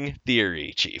working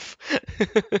theory, Chief.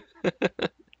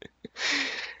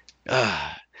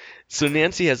 So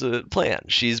Nancy has a plan.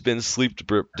 She's been sleep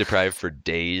deprived for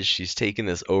days. She's taken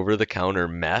this over-the-counter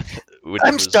meth, which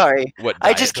I'm was sorry. what I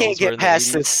diet just can't pills were get in the past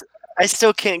 80s. this. I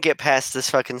still can't get past this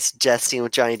fucking death scene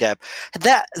with Johnny Depp.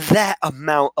 That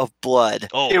amount of blood.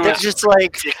 Oh, It yeah. was It's just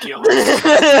like ridiculous.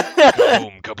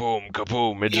 Kaboom, kaboom,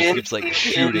 kaboom. It just keeps like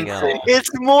shooting out. Insane. It's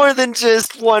more than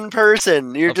just one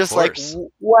person. You're Of just course. like,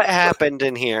 what happened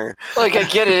in here? Like I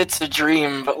get it, it's a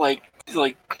dream, but like No,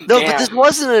 damn. but this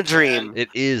wasn't a dream. It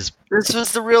is. This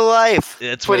was the real life.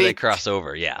 That's where But they it- cross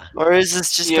over. Yeah. Or is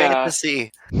this just Yeah.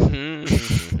 fantasy?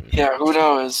 Yeah, who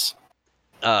knows?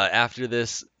 After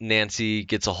this, Nancy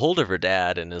gets a hold of her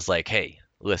dad and is like, "Hey,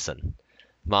 listen,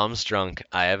 Mom's drunk.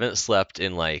 I haven't slept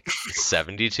in like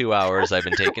 72 hours. I've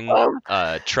been taking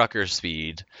trucker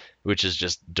speed, which is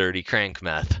just dirty crank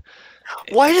meth.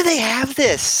 Why do they have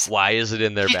this? Why is it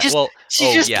in their She bag? just- Well,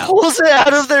 She just yeah. pulls it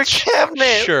out of their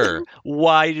cabinet. Sure.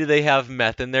 Why do they have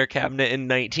meth in their cabinet in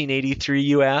 1983,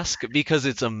 you ask? Because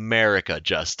it's America,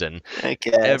 Justin. I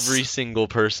guess. Every single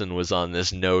person was on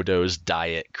this no-dose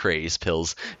diet craze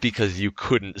pills because you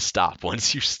couldn't stop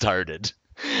once you started.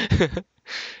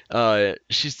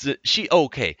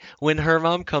 Okay. When her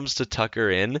mom comes to tuck her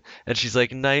in and she's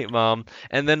like, "Night, Mom,"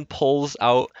 and then pulls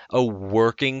out a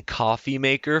working coffee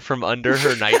maker from under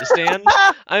her nightstand,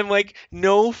 I'm like,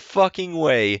 no fucking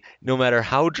way. No matter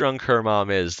how drunk her mom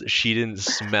is, she didn't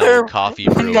smell Her coffee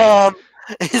brewing Mom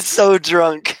is so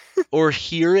drunk. or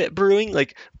hear it brewing.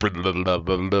 Like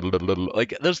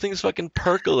those things fucking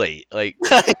percolate. Like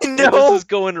I this know. is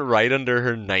going right under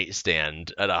her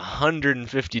nightstand at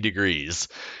 150 degrees.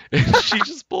 She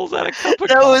just pulls out a cup of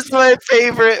That coffee. was my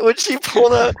favorite when she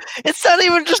pulled out. It's not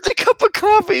even just a cup of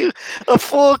coffee, a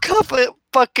full cup of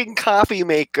fucking coffee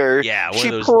maker. Yeah, one She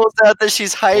of those pulls out that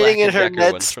she's hiding in her Black &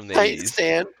 Decker ones ned's from the 80s.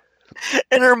 nightstand.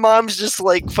 And her mom's just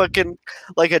like fucking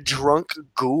like a drunk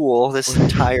ghoul this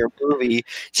entire movie.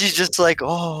 She's just like,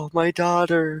 "Oh, my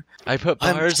daughter. I put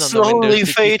I'm bars on the windows slowly to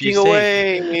keep fading you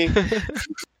safe." away."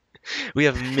 We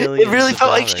have millions. It really of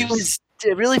felt like she dollars. was.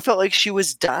 It really felt like she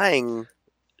was dying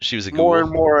She was a more ghoul.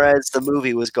 and more as the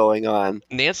movie was going on.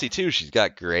 Nancy too. She's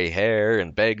got gray hair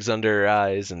and bags under her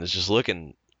eyes, and is just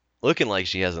looking like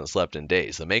she hasn't slept in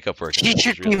days. The makeup work. in She this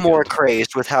should is be really more good.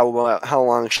 crazed with how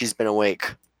long she's been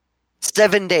awake.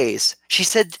 7 days. She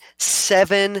said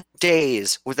 7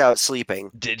 days without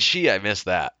sleeping. Did she? I missed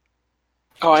that.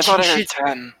 Oh, I thought I She heard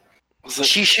 10. Was it?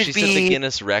 She should She said the be.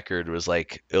 Guinness record was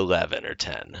like 11 or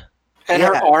 10. And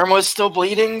her yeah. arm was still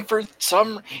bleeding for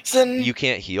some reason. You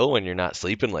can't heal when you're not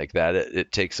sleeping like that.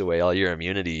 It takes away all your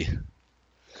immunity.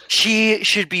 She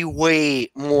should be way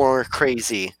more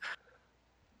crazy.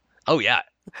 Oh yeah.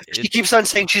 She keeps on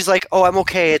saying she's like, "Oh, I'm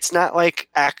okay. It's not like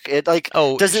it like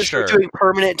Oh, doesn't sure. start doing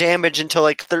permanent damage until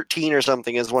like 13 or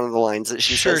something." Is one of the lines that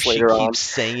she Sure, says she later on. keeps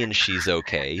saying she's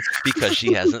okay because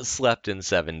she hasn't slept in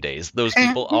 7 days. Those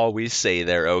people always say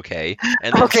they're okay,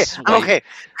 and then Okay, swipe, I'm okay.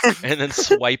 and then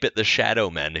swipe at the shadow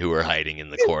men who are hiding in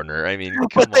the corner. I mean, come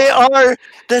But they on. are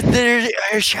they're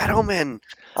shadow men.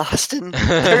 Austin,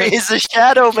 there is a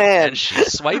shadow man. And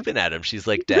she's swiping at him. She's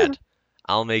like, "Dad,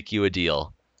 I'll make you a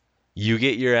deal. You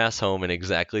get your ass home in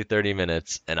exactly 30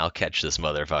 minutes, and I'll catch this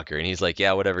motherfucker." And he's like,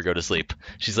 "Yeah, whatever, go to sleep."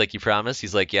 She's like, "You promise?"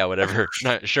 He's like, "Yeah, whatever."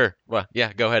 "No, sure. Well,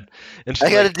 yeah, go ahead." And she's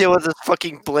I got to like, deal with this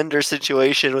fucking blender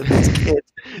situation with this kid.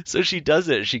 so she does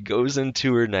it. She goes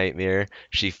into her nightmare.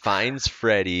 She finds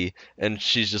Freddy, and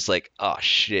she's just like, "Oh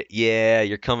shit, yeah,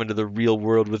 you're coming to the real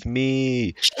world with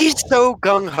me." She's so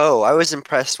gung ho. I was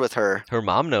impressed with her. Her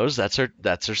mom knows that's her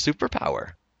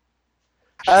superpower.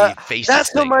 She faces Not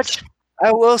so things. much.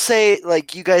 I will say,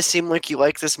 like, you guys seem like you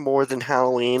like this more than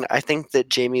Halloween. I think that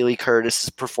Jamie Lee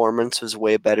Curtis's performance was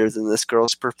way better than this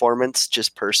girl's performance,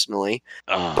 just personally.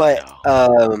 Oh, But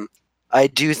no. I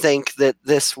do think that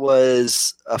this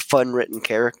was a fun written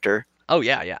character, Oh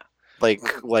yeah, yeah. like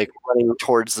running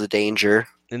towards the danger.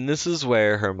 And this is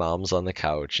where her mom's on the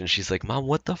couch and she's like, Mom,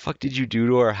 what the fuck did you do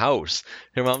to our house?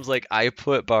 Her mom's like, I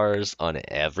put bars on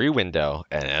every window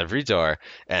and every door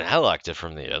and I locked it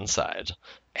from the inside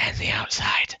and the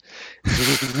outside.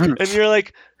 And you're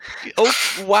like, oh,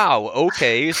 wow,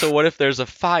 okay. So what if there's a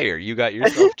fire? You got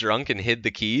yourself drunk and hid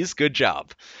the keys? Good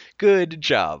job. Good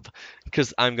job.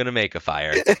 Because I'm going to make a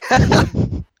fire.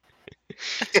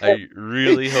 I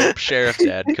really hope Sheriff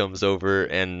Dad comes over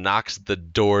and knocks the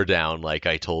door down like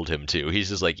I told him to. He's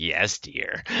just like, yes,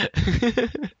 dear.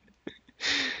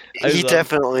 He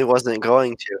definitely wasn't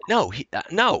going to. No,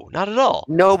 no, not at all.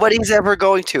 Nobody's ever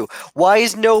going to. Why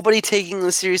is nobody taking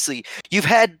this seriously? You've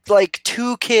had like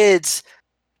 2 kids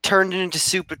turned into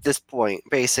soup at this point,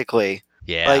 basically.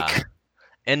 Yeah. Like,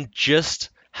 and just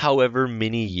however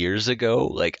many years ago,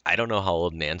 like, I don't know how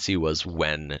old Nancy was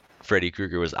when Freddy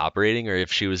Krueger was operating or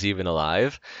if she was even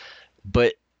alive,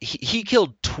 but he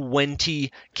killed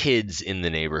 20 kids in the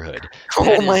neighborhood.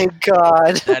 oh my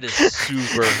god. That is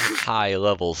super high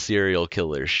level serial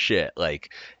killer shit.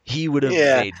 Like, he would have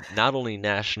Yeah. made not only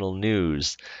national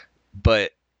news,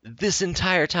 but this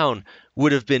entire town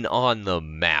would have been on the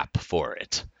map for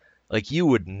it. Like, you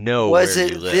would know Was where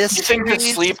it you live. this- You think the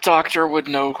series? sleep doctor would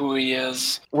know who he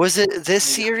is? Was it this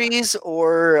series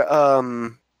or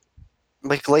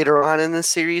like later on in the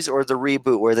series or the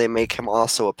reboot where they make him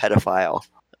also a pedophile?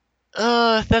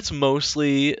 That's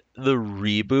mostly the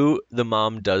reboot. The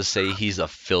mom does say he's a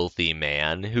filthy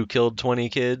man who killed 20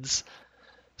 kids.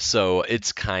 So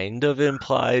it's kind of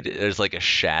implied. There's like a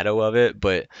shadow of it,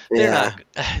 but they're not.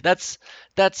 That's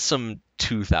some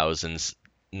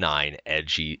 2009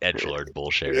 edgelord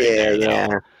bullshit right there.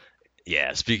 Yeah.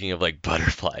 Yeah, speaking of like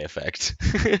butterfly effect.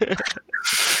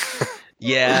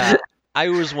 Yeah, I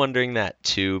was wondering that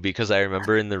too because I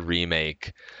remember in the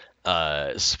remake,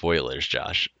 spoilers,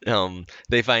 Josh.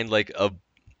 They find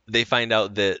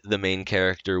out that the main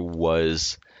character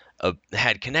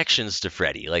had connections to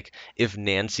Freddy. Like, if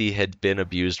Nancy had been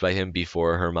abused by him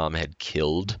before her mom had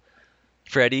killed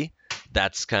Freddy,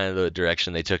 that's kind of the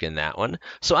direction they took in that one.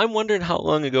 So I'm wondering how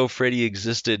long ago Freddy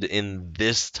existed in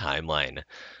this timeline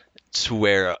to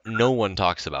where no one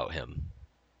talks about him.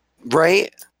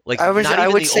 Right? Like, I would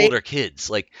the say- older kids.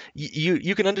 Like,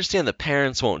 you can understand the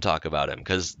parents won't talk about him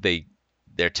because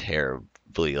they're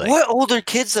terribly like. What older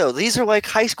kids though? These are like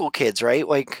high school kids, right?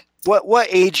 Like what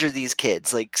age are these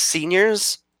kids? Like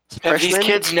seniors? Have these Freshmen?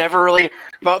 kids never really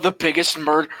about the biggest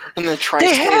murder in the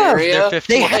tri-state have. area? They're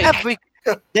 15. They Like, have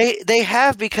they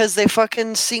have because they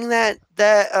fucking sing that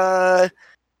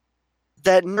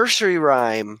nursery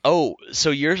rhyme. Oh,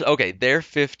 so they're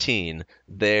 15.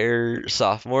 They're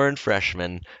sophomore and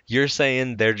freshman. You're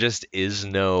saying there just is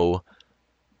no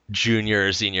junior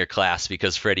or senior class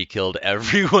because Freddy killed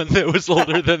everyone that was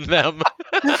older than them.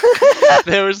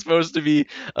 There was supposed to be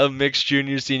a mixed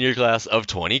junior senior class of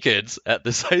 20 kids at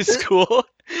this high school,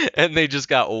 and they just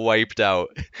got wiped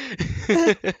out.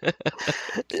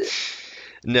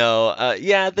 No,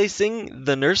 yeah, they sing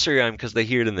the nursery rhyme because they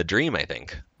hear it in the dream, I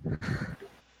think.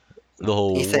 The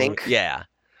whole You think? Yeah.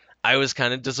 I was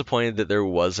kind of disappointed that there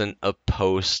wasn't a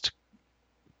post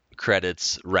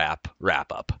credits wrap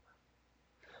up.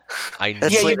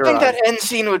 That's yeah, you'd later think on. that end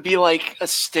scene would be like a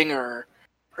stinger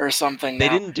or something. They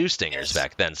now. didn't do stingers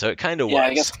back then, so it kind of Yeah,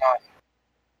 was. I guess not.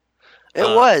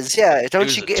 It was, yeah. Don't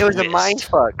was you a get? It was a mind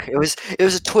twist. fuck. It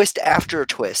was a twist after a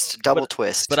twist, double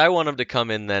twist. But I want him to come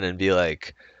in then and be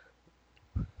like,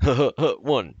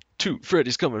 1, 2,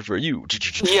 Freddy's coming for you.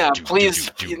 Yeah, please.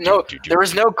 No, there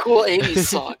was no cool '80s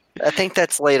song. I think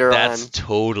that's later That's on.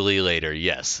 totally later.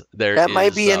 Yes, there. That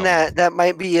might is, be in that. That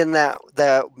might be in that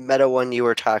meta one you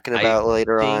were talking about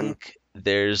later I on. think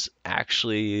there's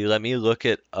actually. Let me look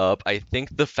it up. I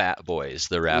think the Fat Boys,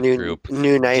 the rap New group,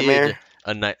 Nightmare. did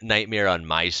a Nightmare on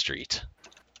My Street,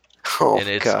 Oh and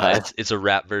it's god. it's a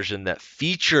rap version that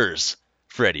features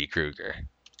Freddy Krueger,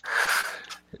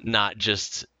 not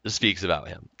just speaks about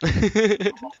him.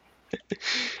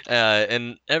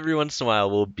 And every once in a while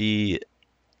will be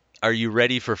Are You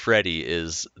Ready for Freddy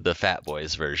is the Fat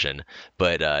Boys version,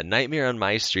 but Nightmare on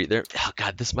My Street,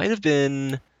 this might have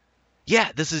been,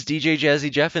 this is DJ Jazzy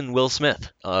Jeff and Will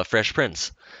Smith, Fresh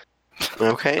Prince.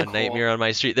 Okay. A Nightmare on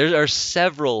My Street. There are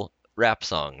several rap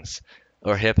songs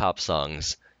or hip hop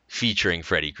songs featuring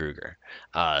Freddy Krueger.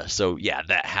 So yeah,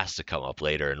 that has to come up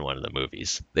later in one of the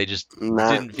movies. They just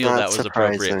didn't feel not that was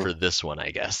appropriate surprising. for this one,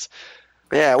 I guess.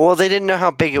 Yeah, well, they didn't know how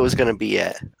big it was going to be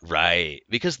yet. Right,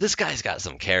 because this guy's got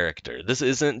some character. This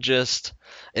isn't just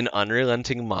an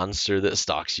unrelenting monster that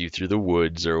stalks you through the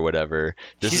woods or whatever.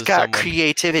 This He's is got someone who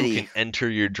creativity. can enter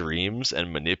your dreams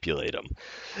and manipulate them,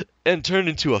 and turn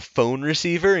into a phone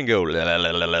receiver and go. "La, la,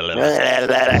 la, la, la, la,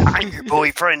 la." I'm your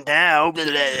boyfriend now.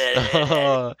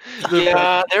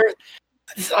 Yeah,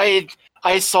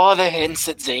 I saw the hints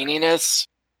at zaniness.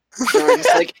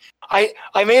 It's like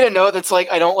I made a note that's like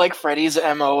I don't like Freddy's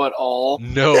MO at all.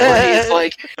 No. He's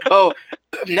like, oh,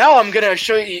 now I'm gonna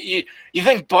show you. You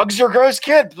think bugs are gross,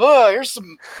 kid? Here's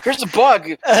a bug.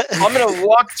 I'm gonna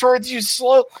walk towards you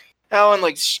slow now and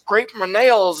like scrape my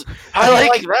nails. How do you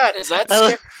like that? Is that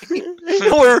scary?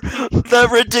 Or that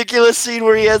ridiculous scene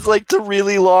where he has like the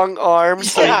really long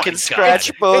arms so Yeah. he can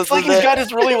scratch both It's like of he's it. got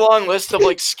his really long list of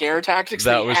like scare tactics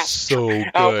That he was has so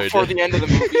out good. before the end of the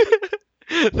movie.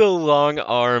 The long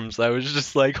arms. I was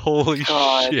just like, holy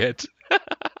God. shit.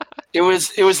 It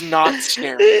was not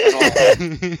scary at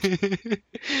all.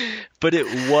 But it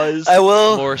was I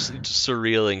will. more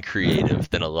surreal and creative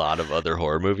than a lot of other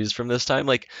horror movies from this time.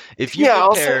 Like, if you Yeah,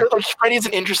 compare, also like Freddy's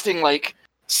an interesting like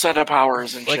set of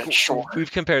powers and like, shit. Sure.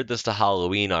 we've compared this to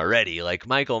Halloween already. Like,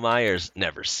 Michael Myers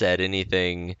never said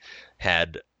anything,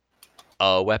 had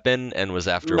a weapon, and was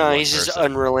after No, one he's just person.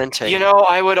 unrelenting. You know,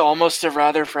 I would almost have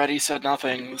rather Freddy said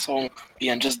nothing this whole movie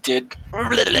and just did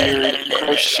weird,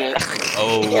 gross shit.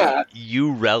 Oh, Yeah.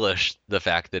 you relish the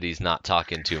fact that he's not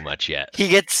talking too much yet.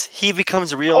 He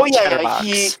becomes real Oh yeah,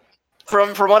 chatterbox.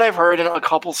 from what I've heard in a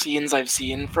couple scenes I've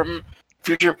seen from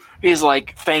Future, he's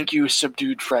like, "Thank you,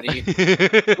 subdued Freddy."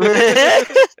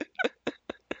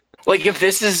 Like if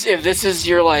this is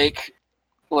your like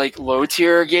low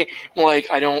tier game, like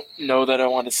I don't know that I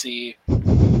want to see.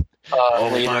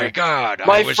 Later. God!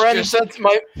 My friend said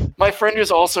my friend who's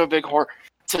also a big horror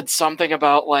said something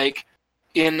about like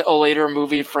in a later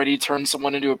movie Freddy turns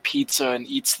someone into a pizza and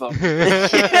eats them.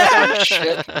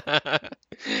 Shit.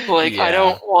 Like I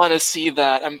don't want to see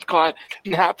that. I'm glad it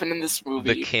didn't happen in this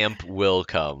movie. The camp will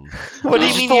come. What do you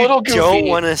Just mean a you little don't goofy.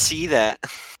 want to see that?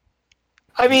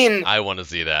 I mean, I want to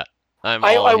see that. I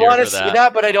I want want to to see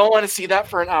that, but I don't want to see that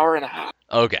for an hour and a half.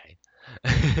 Okay.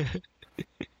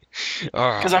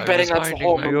 Because I'm betting that's the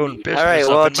whole movie. All right,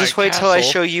 well, just wait till I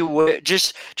show you.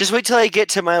 Just wait till I get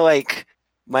to my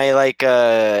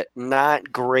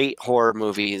not great horror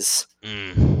movies.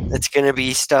 It's gonna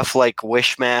be stuff like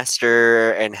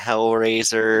Wishmaster and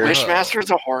Hellraiser. Wishmaster's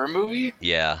a horror movie?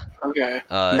 Yeah. Okay.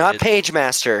 Not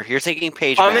Pagemaster. You're thinking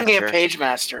Pagemaster. I'm thinking of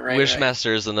Pagemaster, right?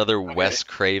 Wishmaster is another Wes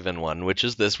Craven one, which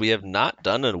is this. We have not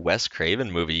done a Wes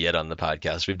Craven movie yet on the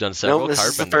podcast. We've done several Nope, this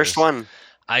Carpenters. is the first one.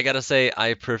 I gotta say,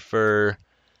 I prefer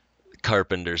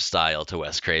Carpenter's style to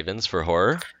Wes Craven's for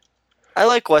horror. I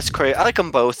like Wes Craven. I like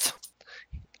them both.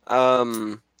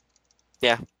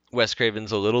 Wes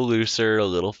Craven's a little looser, a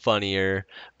little funnier,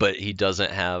 but he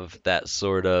doesn't have that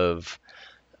sort of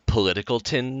political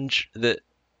tinge that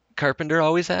Carpenter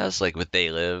always has, like with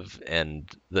They Live and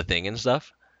The Thing and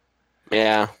stuff.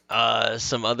 Yeah.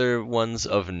 Some other ones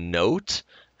of note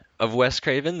of Wes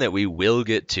Craven that we will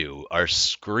get to are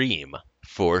Scream,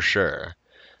 for sure.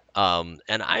 And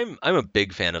I'm a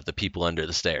big fan of The People Under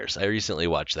the Stairs. I recently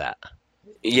watched that.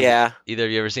 Yeah. Either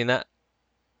of you ever seen that?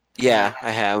 Yeah,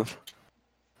 I have.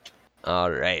 All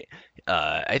right.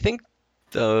 I think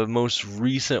the most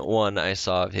recent one I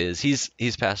saw of his, he's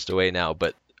passed away now,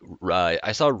 but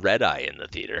I saw Red Eye in the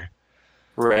theater.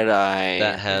 Red Eye.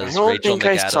 That has I don't Rachel think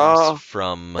I saw McAdams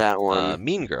from that one.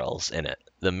 Mean Girls in it.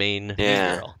 The main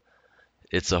Yeah. Mean Girl.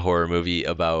 It's a horror movie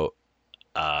about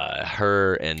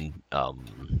her and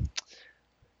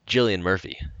Gillian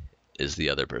Murphy is the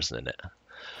other person in it.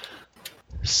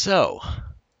 So,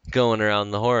 going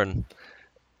around the horn.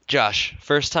 Josh,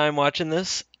 first time watching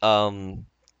this,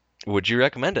 would you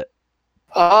recommend it?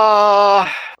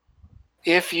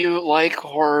 If you like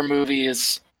horror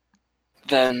movies,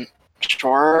 then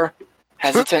sure.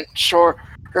 Hesitant, sure.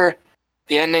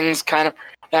 The ending's kind of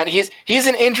that. He's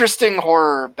an interesting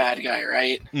horror bad guy,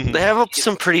 right? They have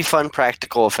some pretty fun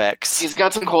practical effects. He's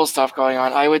got some cool stuff going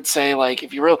on. I would say, like,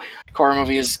 if you really like horror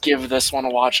movies, give this one a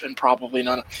watch, and probably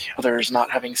none others, not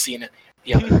having seen it,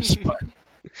 the others. But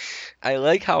I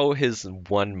like how his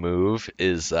one move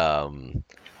is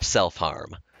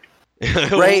self-harm.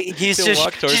 Right? He's He'll just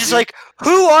walk towards she's you. like,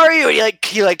 "Who are you?" And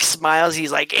he smiles.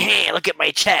 He's like, "Hey, look at my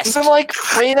chest." so, like,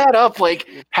 play that up. Like,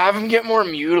 have him get more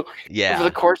mute over Yeah. the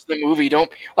course of the movie.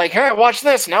 Don't like, hey, watch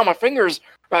this. Now my fingers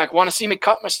back. Want to see me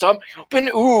cut my stomach open?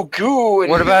 Ooh, goo. And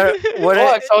What about what?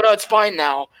 oh no, it's fine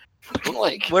now.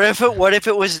 Like, What if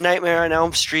it was Nightmare on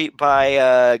Elm Street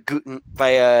by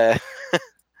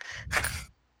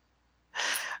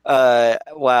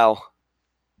Wow.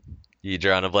 You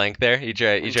drawing a blank there? You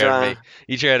try I'm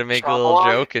to make a Draw little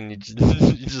along. joke and you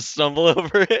just stumble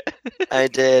over it. I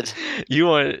did. You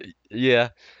want, yeah,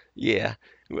 yeah.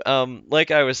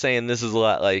 Like I was saying, this is a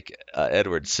lot like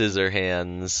Edward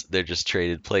Scissorhands. They're just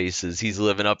traded places. He's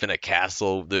living up in a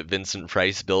castle that Vincent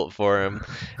Price built for him,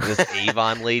 and this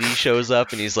Avon lady shows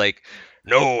up, and he's like,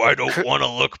 "No, I don't want to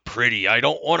look pretty. I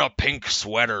don't want a pink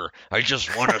sweater. I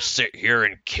just want to sit here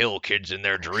and kill kids in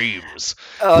their dreams."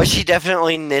 Oh, she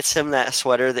definitely knits him that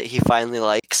sweater that he finally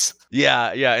likes.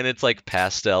 Yeah, yeah, and it's like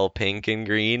pastel pink and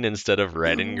green instead of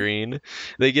red and green.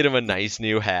 They get him a nice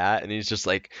new hat, and he's just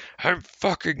like, "I'm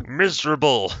fucking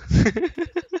miserable."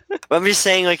 But I'm just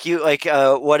saying,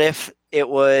 what if it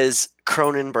was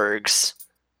Cronenberg's?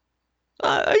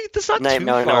 That's not too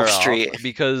Nightmare on far Elm off, Street.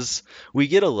 because we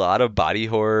get a lot of body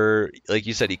horror. Like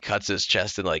you said, he cuts his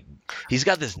chest and like he's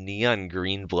got this neon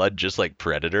green blood, just like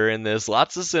Predator in this.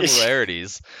 Lots of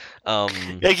similarities.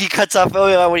 Like he cuts off. Oh,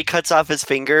 yeah, when he cuts off his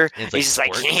finger, It's he's just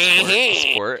like.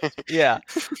 squirt, squirt. Yeah.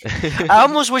 I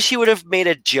almost wish he would have made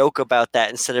a joke about that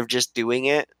instead of just doing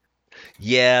it.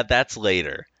 Yeah, that's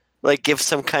later. Like give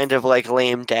some kind of like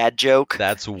lame dad joke.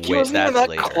 That's He way wasn't even that's that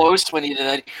later. close when he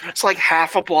did it. It's like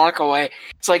half a block away.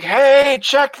 It's like, hey,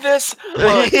 check this.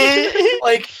 Look.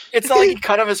 Like, it's not like he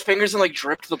cut off his fingers and like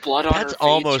dripped the blood on her That's face or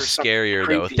almost something scarier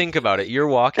though. creepy. Think about it. You're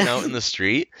walking out in the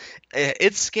street.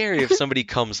 It's scary if somebody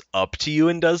comes up to you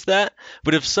and does that.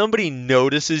 But if somebody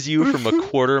notices you from a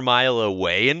quarter mile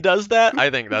away and does that, I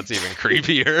think that's even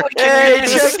creepier. Like, Hey, can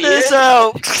you check see this it?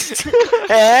 out!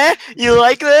 Eh? You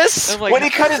like this? I'm like, When he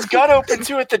cut his gut open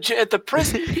too at the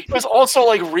prison, he was also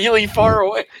like really far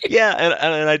away. yeah,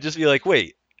 and I'd just be like,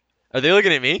 wait, are they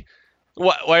looking at me?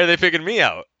 Why are they picking me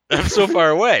out? I'm so far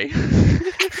away.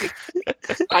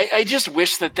 I just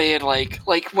wish that they had like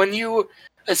when you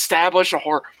establish a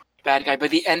horror bad guy, by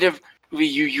the end of the movie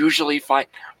you usually find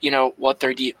what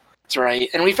their deal is, right?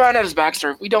 And we found out his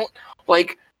backstory. We don't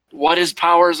like what his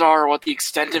powers are, what the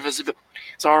extent of his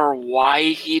abilities are, why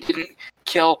he didn't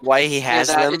kill. Why he has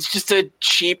that. them? It's just a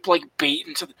cheap like bait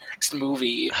into the next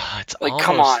movie. It's Like, almost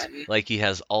come on. like he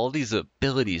has all these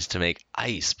abilities to make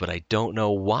ice, but I don't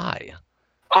know why.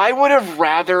 I would have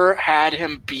rather had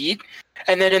him beat,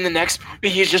 and then in the next movie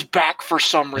he's just back for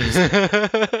some reason.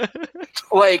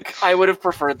 Like, I would have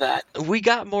preferred that. We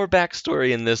got more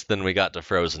backstory in this than we got to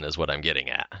Frozen, is what I'm getting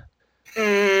at.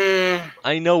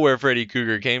 I know where Freddy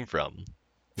Krueger came from.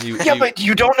 But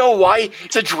you don't know why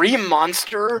it's a dream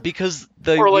monster, because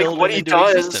they or like willed what him he into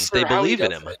does, existence. or They how he believe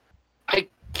in does him.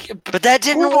 it. But that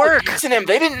didn't Who work. believes in him?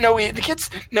 They didn't know the kids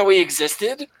know he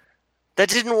existed. That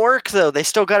didn't work though. They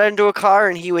still got into a car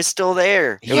and he was still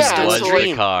there. It was Yeah, still was a so, the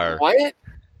dream. car. What?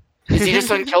 Is he just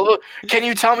unkillable? Can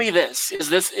you tell me this? If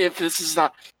this is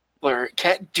not Blur,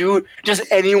 does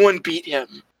anyone beat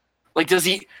him? Like, does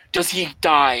he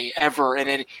die ever in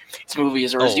any of these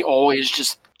movies, or does he always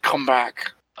just come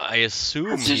back? I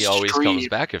assume It's he his always dream. comes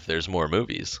back if there's more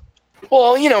movies.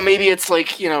 Well, maybe it's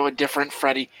like, a different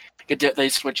Freddy. They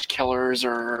switch killers,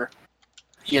 or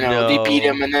they beat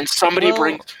him, and then somebody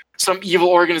brings some evil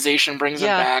organization brings him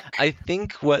back. I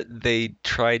think what they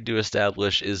tried to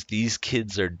establish is these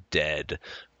kids are dead,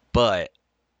 but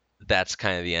that's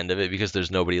kind of the end of it because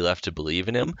there's nobody left to believe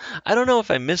in him. I don't know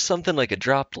if I missed something like a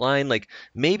dropped line. Like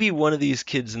maybe one of these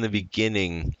kids in the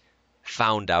beginning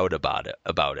found out about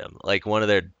him. Like one of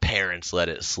their parents let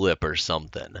it slip or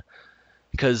something.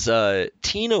 Because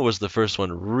Tina was the first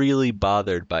one really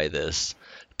bothered by this,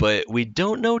 but we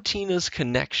don't know Tina's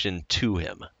connection to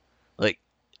him. Like,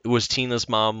 was Tina's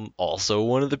mom also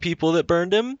one of the people that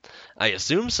burned him? I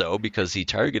assume so because he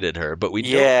targeted her, but we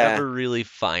don't ever really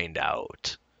find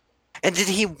out. And did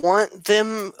he want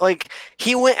them, like,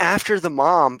 he went after the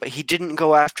mom, but he didn't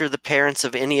go after the parents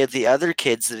of any of the other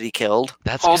kids that he killed.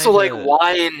 That's Also, kinda... like,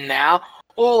 why now?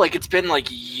 Oh, like, it's been, like,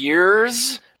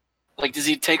 years? Like, does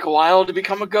he take a while to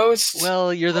become a ghost?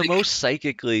 Well, you're the most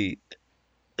psychically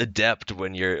adept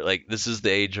when you're, like, this is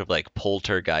the age of, like,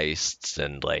 poltergeists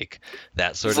and, like,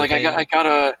 that sort It's of like,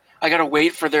 thing. I gotta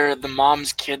wait for the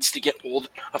mom's kids to get old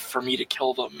enough for me to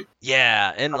kill them.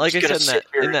 Yeah, and I'm like I just gonna said sit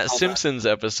here in and that tell Simpsons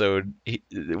episode,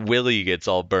 Willie gets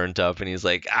all burnt up and he's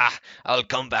like, I'll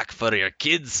come back for your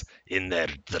kids in their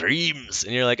dreams.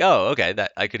 And you're like, oh, okay,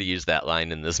 that I could have used that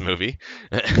line in this movie.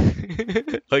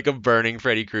 Like a burning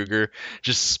Freddy Krueger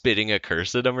just spitting a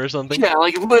curse at him or something. Yeah,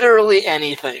 like, literally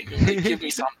anything. Like, give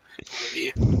me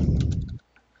something.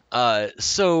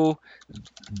 So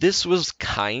this was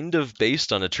kind of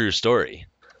based on a true story.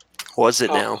 Was it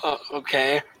now?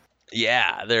 Okay.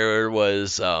 Yeah, there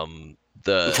was the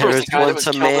There was once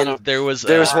a man. there was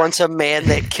There was once a man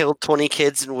that killed 20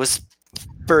 kids and was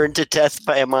burned to death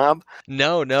by a mob?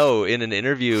 No. In an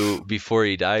interview before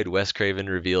he died, Wes Craven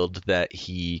revealed that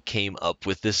he came up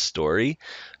with this story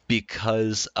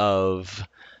because of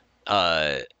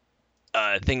a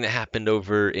thing that happened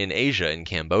over in Asia, in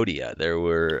Cambodia. There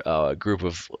were a group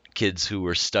of kids who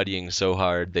were studying so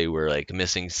hard they were like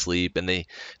missing sleep, and they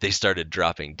started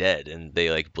dropping dead, and they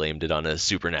like blamed it on a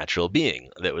supernatural being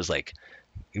that was like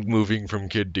moving from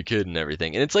kid to kid and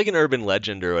everything. And it's like an urban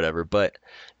legend or whatever, but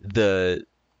the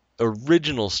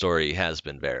original story has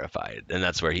been verified, and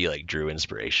that's where he like drew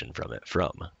inspiration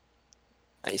from.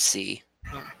 I see.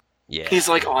 Yeah. He's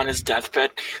like on his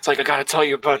deathbed. It's like, I gotta tell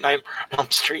you about Nightmare on Elm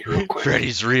Street real quick.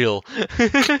 Freddy's real.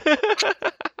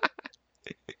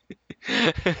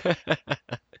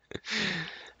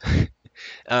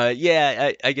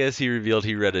 Yeah, I guess he revealed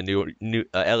he read a new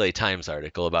LA Times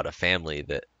article about a family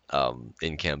that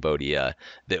in Cambodia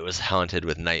that was haunted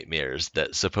with nightmares,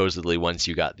 that supposedly once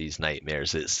you got these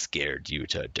nightmares it scared you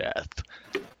to death.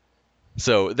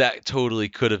 So that totally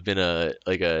could have been a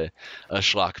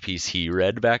schlock piece he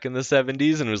read back in the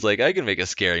 70s and was like, I can make a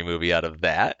scary movie out of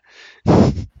that.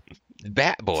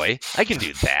 Bat Boy, I can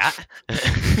do that.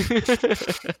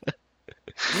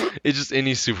 It's just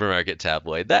any supermarket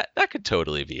tabloid. That could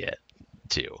totally be it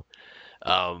too.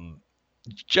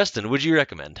 Justin, would you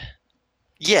recommend?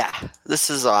 Yeah, this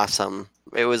is awesome.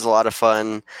 It was a lot of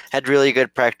fun. Had really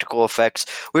good practical effects.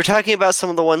 We were talking about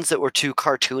some of the ones that were too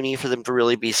cartoony for them to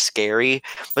really be scary,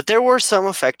 but there were some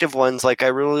effective ones. Like I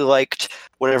really liked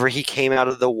whenever he came out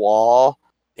of the wall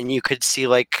and you could see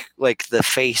like the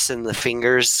face and the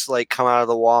fingers like come out of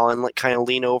the wall and like kind of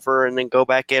lean over and then go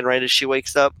back in right as she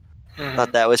wakes up.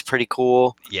 Thought that was pretty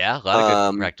cool. Yeah, a lot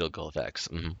of good practical effects.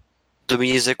 Mm-hmm. The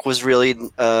music was really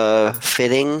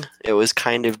fitting. It was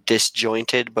kind of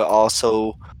disjointed, but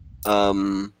also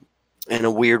in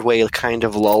a weird way kind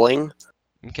of lulling.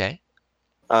 Okay.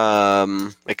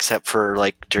 Except for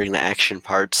like during the action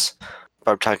parts.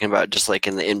 I'm talking about just like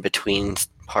in the in-between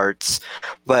parts.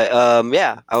 But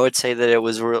yeah, I would say that it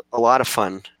was a lot of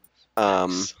fun.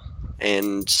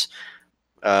 And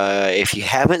if you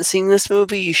haven't seen this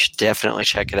movie, you should definitely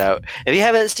check it out. If you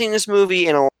haven't seen this movie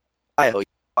in a while,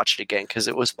 watch it again because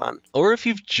it was fun. Or if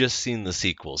you've just seen the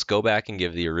sequels, go back and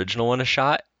give the original one a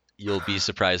shot. You'll be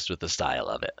surprised with the style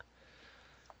of it.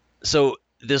 So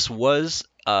this was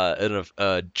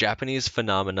a Japanese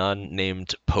phenomenon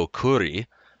named pokuri.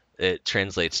 It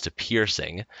translates to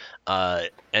piercing.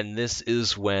 And this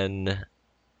is when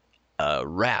a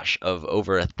rash of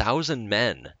over 1,000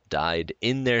 men died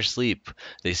in their sleep.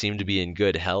 They seemed to be in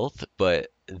good health, but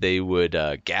they would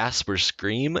gasp or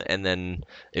scream, and then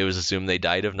it was assumed they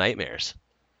died of nightmares.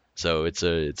 So it's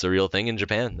a real thing in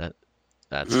Japan.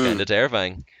 That's kind of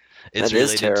terrifying. It's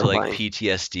related to like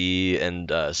PTSD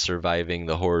and surviving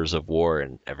the horrors of war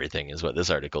and everything is what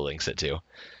this article links it to.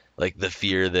 Like the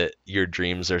fear that your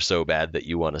dreams are so bad that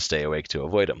you want to stay awake to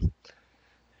avoid them.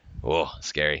 Whoa,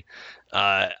 scary.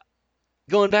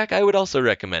 Going back, I would also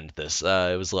recommend this.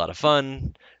 It was a lot of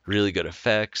fun, really good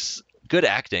effects, good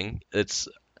acting.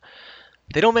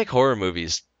 They don't make horror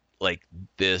movies like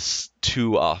this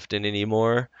too often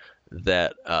anymore.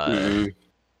 That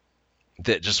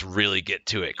just really get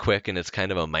to it quick, and it's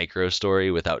kind of a micro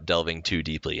story without delving too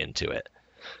deeply into it.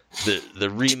 The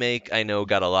remake, I know,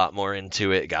 got a lot more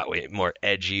into it, got way more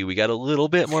edgy. We got a little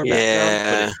bit more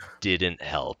background, but it didn't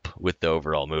help with the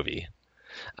overall movie.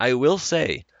 I will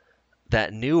say,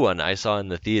 that new one I saw in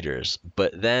the theaters,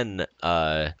 but then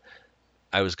I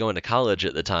was going to college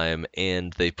at the time,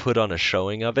 and they put on a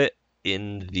showing of it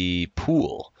in the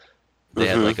pool. They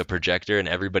had like a projector, and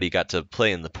everybody got to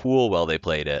play in the pool while they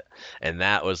played it, and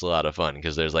that was a lot of fun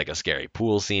because there's like a scary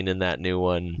pool scene in that new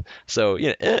one. So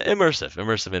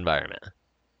immersive environment.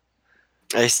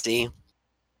 I see.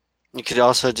 You could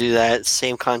also do that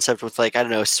same concept with like, I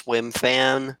don't know, Swim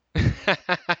Fan.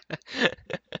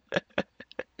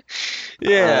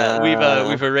 Yeah,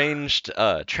 we've arranged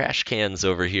trash cans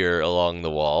over here along the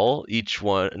wall. Each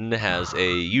one has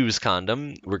a used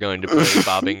condom. We're going to play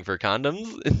bobbing for condoms.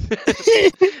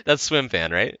 That's Swim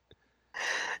Fan, right?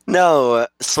 No,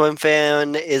 Swim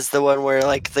Fan is the one where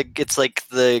it's like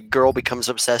the girl becomes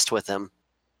obsessed with him.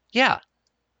 Yeah.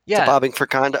 It's bobbing for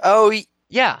condom. Oh,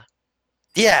 yeah.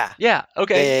 Yeah. Yeah.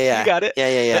 Okay. Yeah. You got it.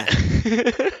 Yeah.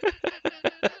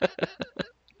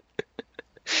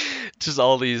 Just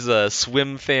all these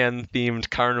Swim Fan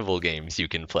themed carnival games you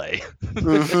can play.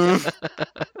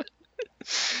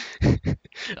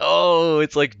 Oh,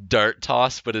 it's like dart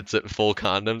toss, but it's at full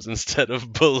condoms instead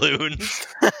of balloons.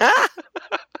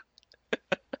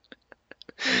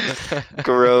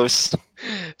 Gross.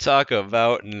 Talk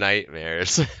about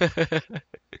nightmares.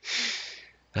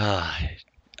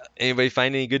 Anybody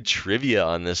find any good trivia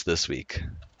on this week?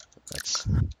 That's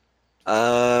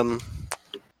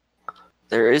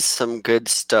There is some good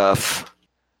stuff.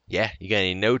 yeah. You got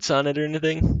any notes on it or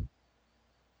anything?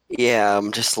 Yeah,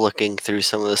 I'm just looking through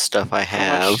some of the stuff I How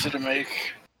have. much did it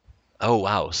make? Oh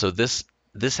wow. So this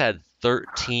had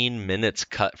 13 minutes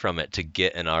cut from it to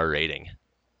get an R rating.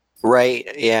 Right,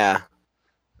 yeah.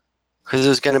 Because it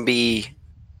was going to be,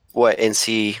 what,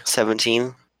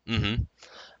 NC-17?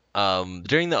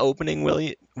 During the opening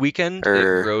weekend, it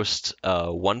Or- grossed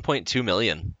 1.2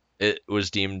 million. It was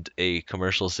deemed a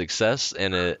commercial success,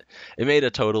 and it made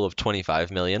a total of 25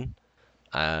 million.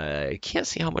 I can't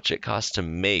see how much it cost to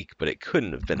make, but it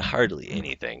couldn't have been hardly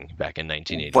anything back in Like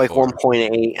 1984.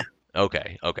 1.8.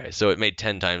 Okay, so it made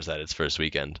 10 times that its first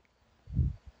weekend.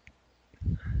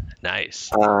 Nice.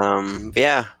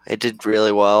 Yeah, it did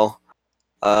really well.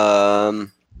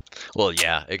 Well,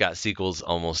 yeah, it got sequels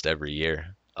almost every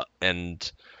year,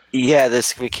 and Yeah,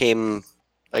 this became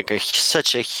like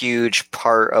such a huge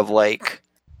part of like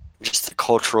just the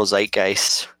cultural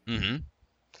zeitgeist. mhm.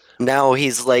 Now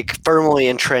he's like firmly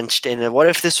entrenched in it. What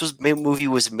if this movie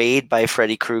was made by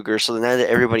Freddy Krueger? So now that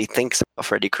everybody thinks about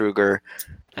Freddy Krueger,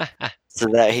 so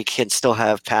that he can still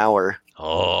have power.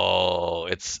 Oh,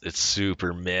 it's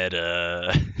super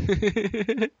meta.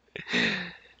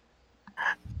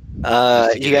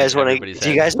 Just to You get guys in want everybody's to? Do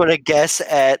you head. guys want to guess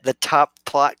at the top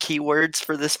plot keywords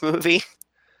for this movie?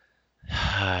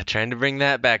 Trying to bring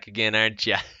that back again, aren't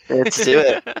you? Let's do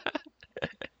it.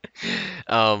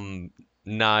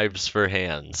 Knives for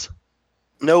hands.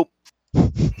 Nope.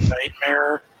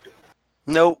 Nightmare.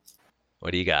 Nope.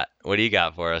 What do you got? What do you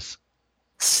got for us?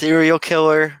 Serial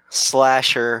killer,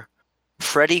 slasher,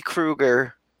 Freddy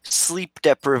Krueger, sleep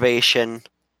deprivation,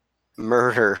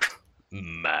 murder.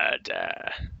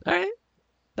 Murder. All right,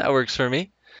 that works for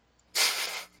me.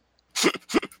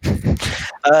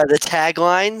 The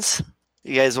taglines.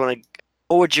 You guys want to?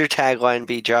 What would your tagline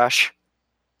be, Josh?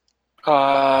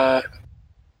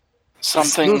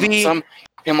 Something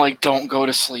like "Don't go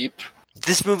to sleep"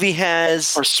 This movie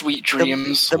has or "Sweet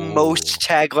dreams." the Ooh. most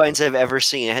taglines I've ever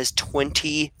seen. It has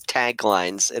 20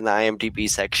 taglines in the IMDb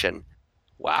section.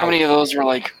 Wow. How many of those were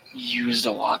like used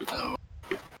a lot though?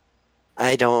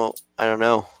 I don't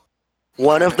know.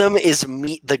 One of them is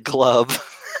meet the glove.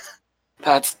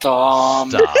 That's dumb.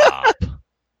 Stop.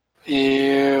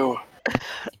 Ew.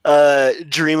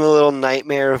 Dream a little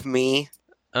nightmare of me.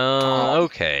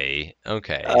 Okay.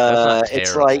 That's not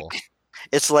terrible.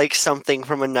 It's like something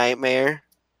from a nightmare.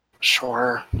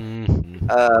 Sure.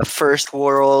 Mhm. First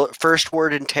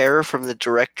word in terror from the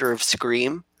director of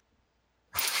Scream.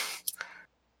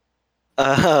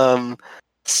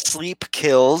 Sleep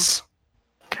kills.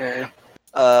 Okay.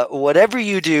 Whatever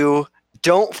you do,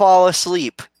 don't fall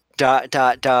asleep. ...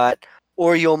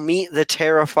 Or you'll meet the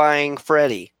terrifying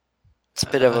Freddy. It's a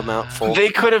bit of a mouthful. They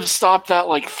could have stopped that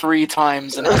like 3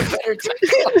 times and had better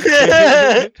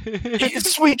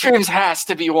Sweet dreams has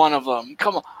to be one of them.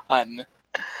 Come on.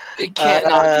 It can't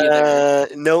not be there.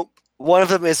 Nope. One of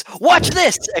them is "Watch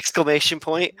this!" exclamation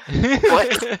point.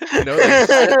 What? No,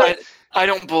 thanks. I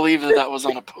don't believe that was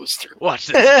on a poster. Watch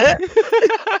this.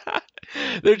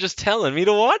 They're just telling me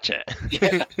to watch it.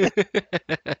 Yeah.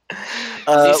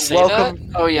 Does he say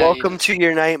Welcome, that? Oh yeah. welcome to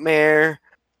your nightmare.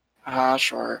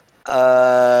 Sure.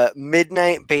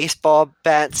 Midnight baseball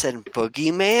bats and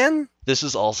boogeyman. This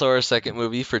is also our second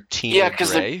movie for Tina Yeah,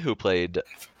 'cause Gray, who played,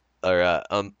 or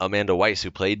Amanda Weiss,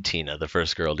 who played Tina, the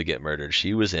first girl to get murdered.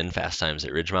 She was in Fast Times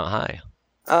at Ridgemont High.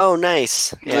 Oh, nice.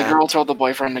 The Yeah. girl told the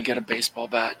boyfriend to get a baseball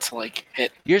bat to like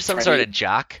hit. You're some Freddy. sort of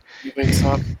jock. He wakes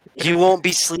up. You won't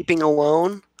be sleeping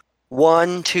alone.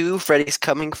 1, 2, Freddy's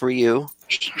coming for you.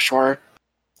 Sure.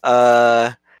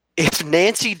 If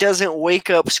Nancy doesn't wake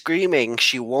up screaming,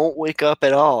 she won't wake up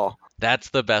at all. That's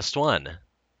the best one.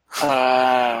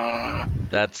 Uh,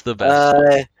 That's the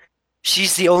best.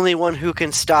 She's the only one who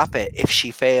can stop it. If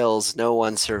she fails, no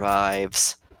one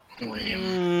survives.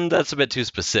 lame. That's a bit too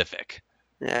specific.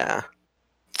 Yeah.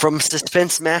 From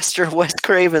suspense master Wes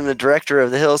Craven, the director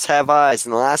of The Hills Have Eyes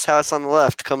and The Last House on the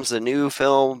Left, comes a new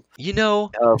film You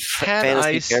know, of had I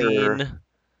fantasy terror. seen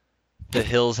The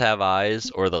Hills Have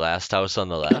Eyes or The Last House on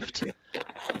the Left,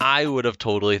 I would have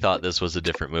totally thought this was a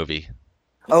different movie.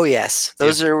 Oh yes,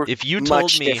 those are If you told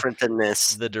much me different than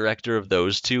this. the director of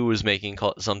those two was making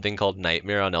something called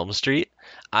Nightmare on Elm Street,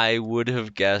 I would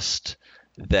have guessed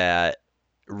that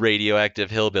radioactive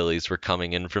hillbillies were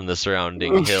coming in from the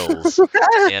surrounding hills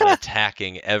and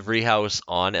attacking every house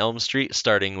on Elm Street,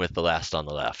 starting with The Last on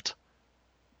the Left.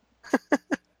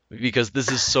 Because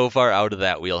this is so far out of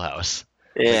that wheelhouse.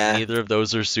 Like, Yeah. neither of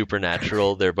those are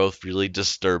supernatural. They're both really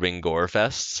disturbing gore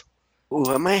fests. Ooh,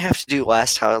 I might have to do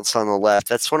Last House on the Left.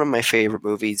 That's one of my favorite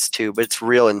movies too, but it's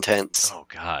real intense. Oh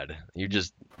God, you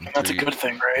just That's a threw- good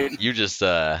thing, right? You just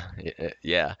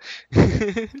yeah.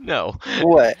 No.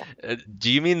 What? Do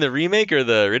you mean the remake or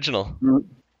the original?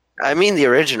 I mean the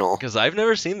original. Because I've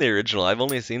never seen the original. I've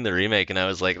only seen the remake, and I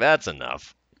was like, that's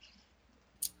enough.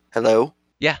 Hello?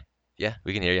 Yeah,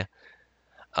 we can hear you.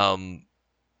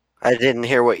 I didn't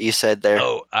hear what you said there.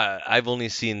 Oh, I've only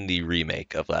seen the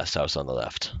remake of Last House on the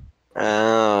Left.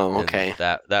 Oh, And okay.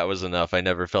 that was enough. I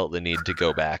never felt the need to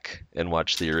go back and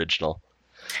watch the original.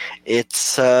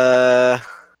 It's Yeah,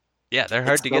 they're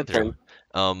hard It's to get through.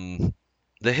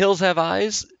 The Hills Have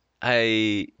Eyes.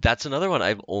 That's another one.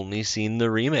 I've only seen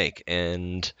the remake,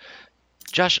 and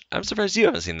Josh, I'm surprised you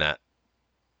haven't seen that.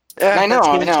 yeah, I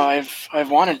know. that seems-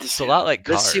 I've wanted to It's see a lot it. like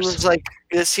Cars.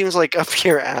 This seems like up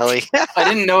your alley. I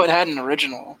didn't know it had an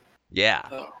original. Yeah.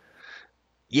 Though.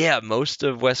 Yeah, most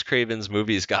of Wes Craven's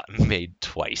movies got made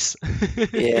twice.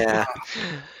 Yeah.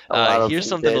 A lot of Here's them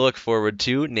something to did. look forward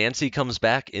to. Nancy comes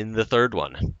back in the third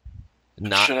one.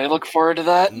 Not Should I look forward to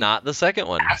that? not the second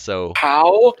one. So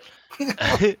How?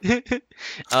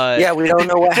 Yeah, we don't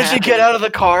know what Did she happened. get out of the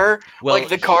car? well, Like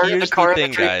the car here's in the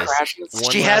thing, tree guys. crashes?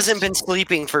 One She last- hasn't been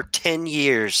sleeping for 10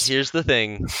 years. Here's the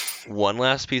thing. One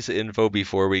last piece of info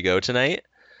before we go tonight.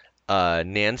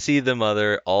 Nancy, the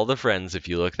mother, all the friends, if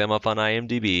you look them up on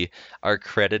IMDb, are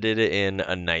credited in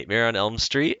A Nightmare on Elm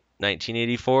Street,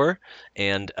 1984,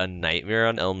 and A Nightmare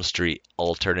on Elm Street,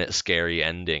 alternate scary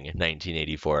ending,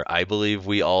 1984. I believe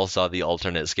we all saw the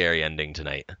alternate scary ending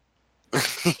tonight.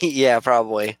 Yeah,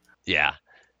 probably. Yeah.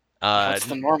 What's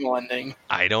the normal ending?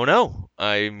 I don't know.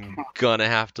 I'm gonna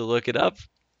have to look it up,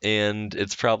 and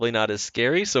it's probably not as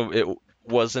scary, so it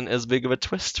wasn't as big of a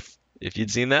twist if you'd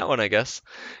seen that one, I guess.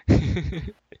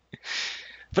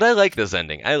 But I like this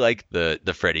ending. I like the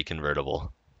Freddy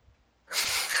convertible.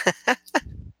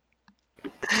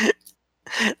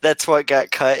 That's what got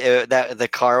cut. That the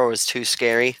car was too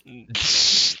scary.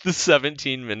 The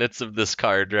 17 minutes of this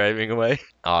car driving away.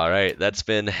 All right, that's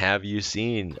been Have You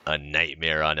Seen A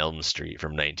Nightmare on Elm Street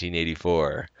from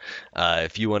 1984.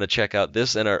 If you want to check out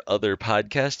this and our other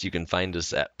podcast, you can find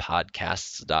us at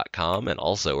podcasts.com, and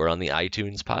also we're on the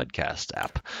iTunes podcast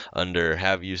app under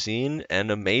Have You Seen and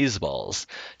Amazeballs.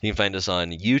 You can find us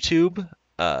on YouTube,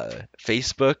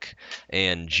 Facebook,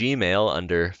 and Gmail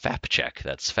under FapCheck.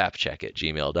 That's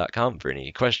fapcheck@gmail.com for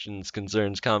any questions,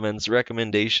 concerns, comments,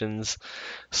 recommendations,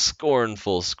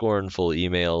 scornful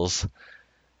emails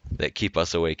that keep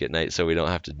us awake at night so we don't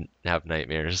have to have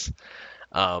nightmares.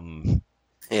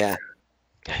 Yeah.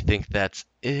 I think that's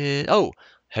it. Oh,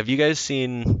 have you guys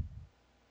seen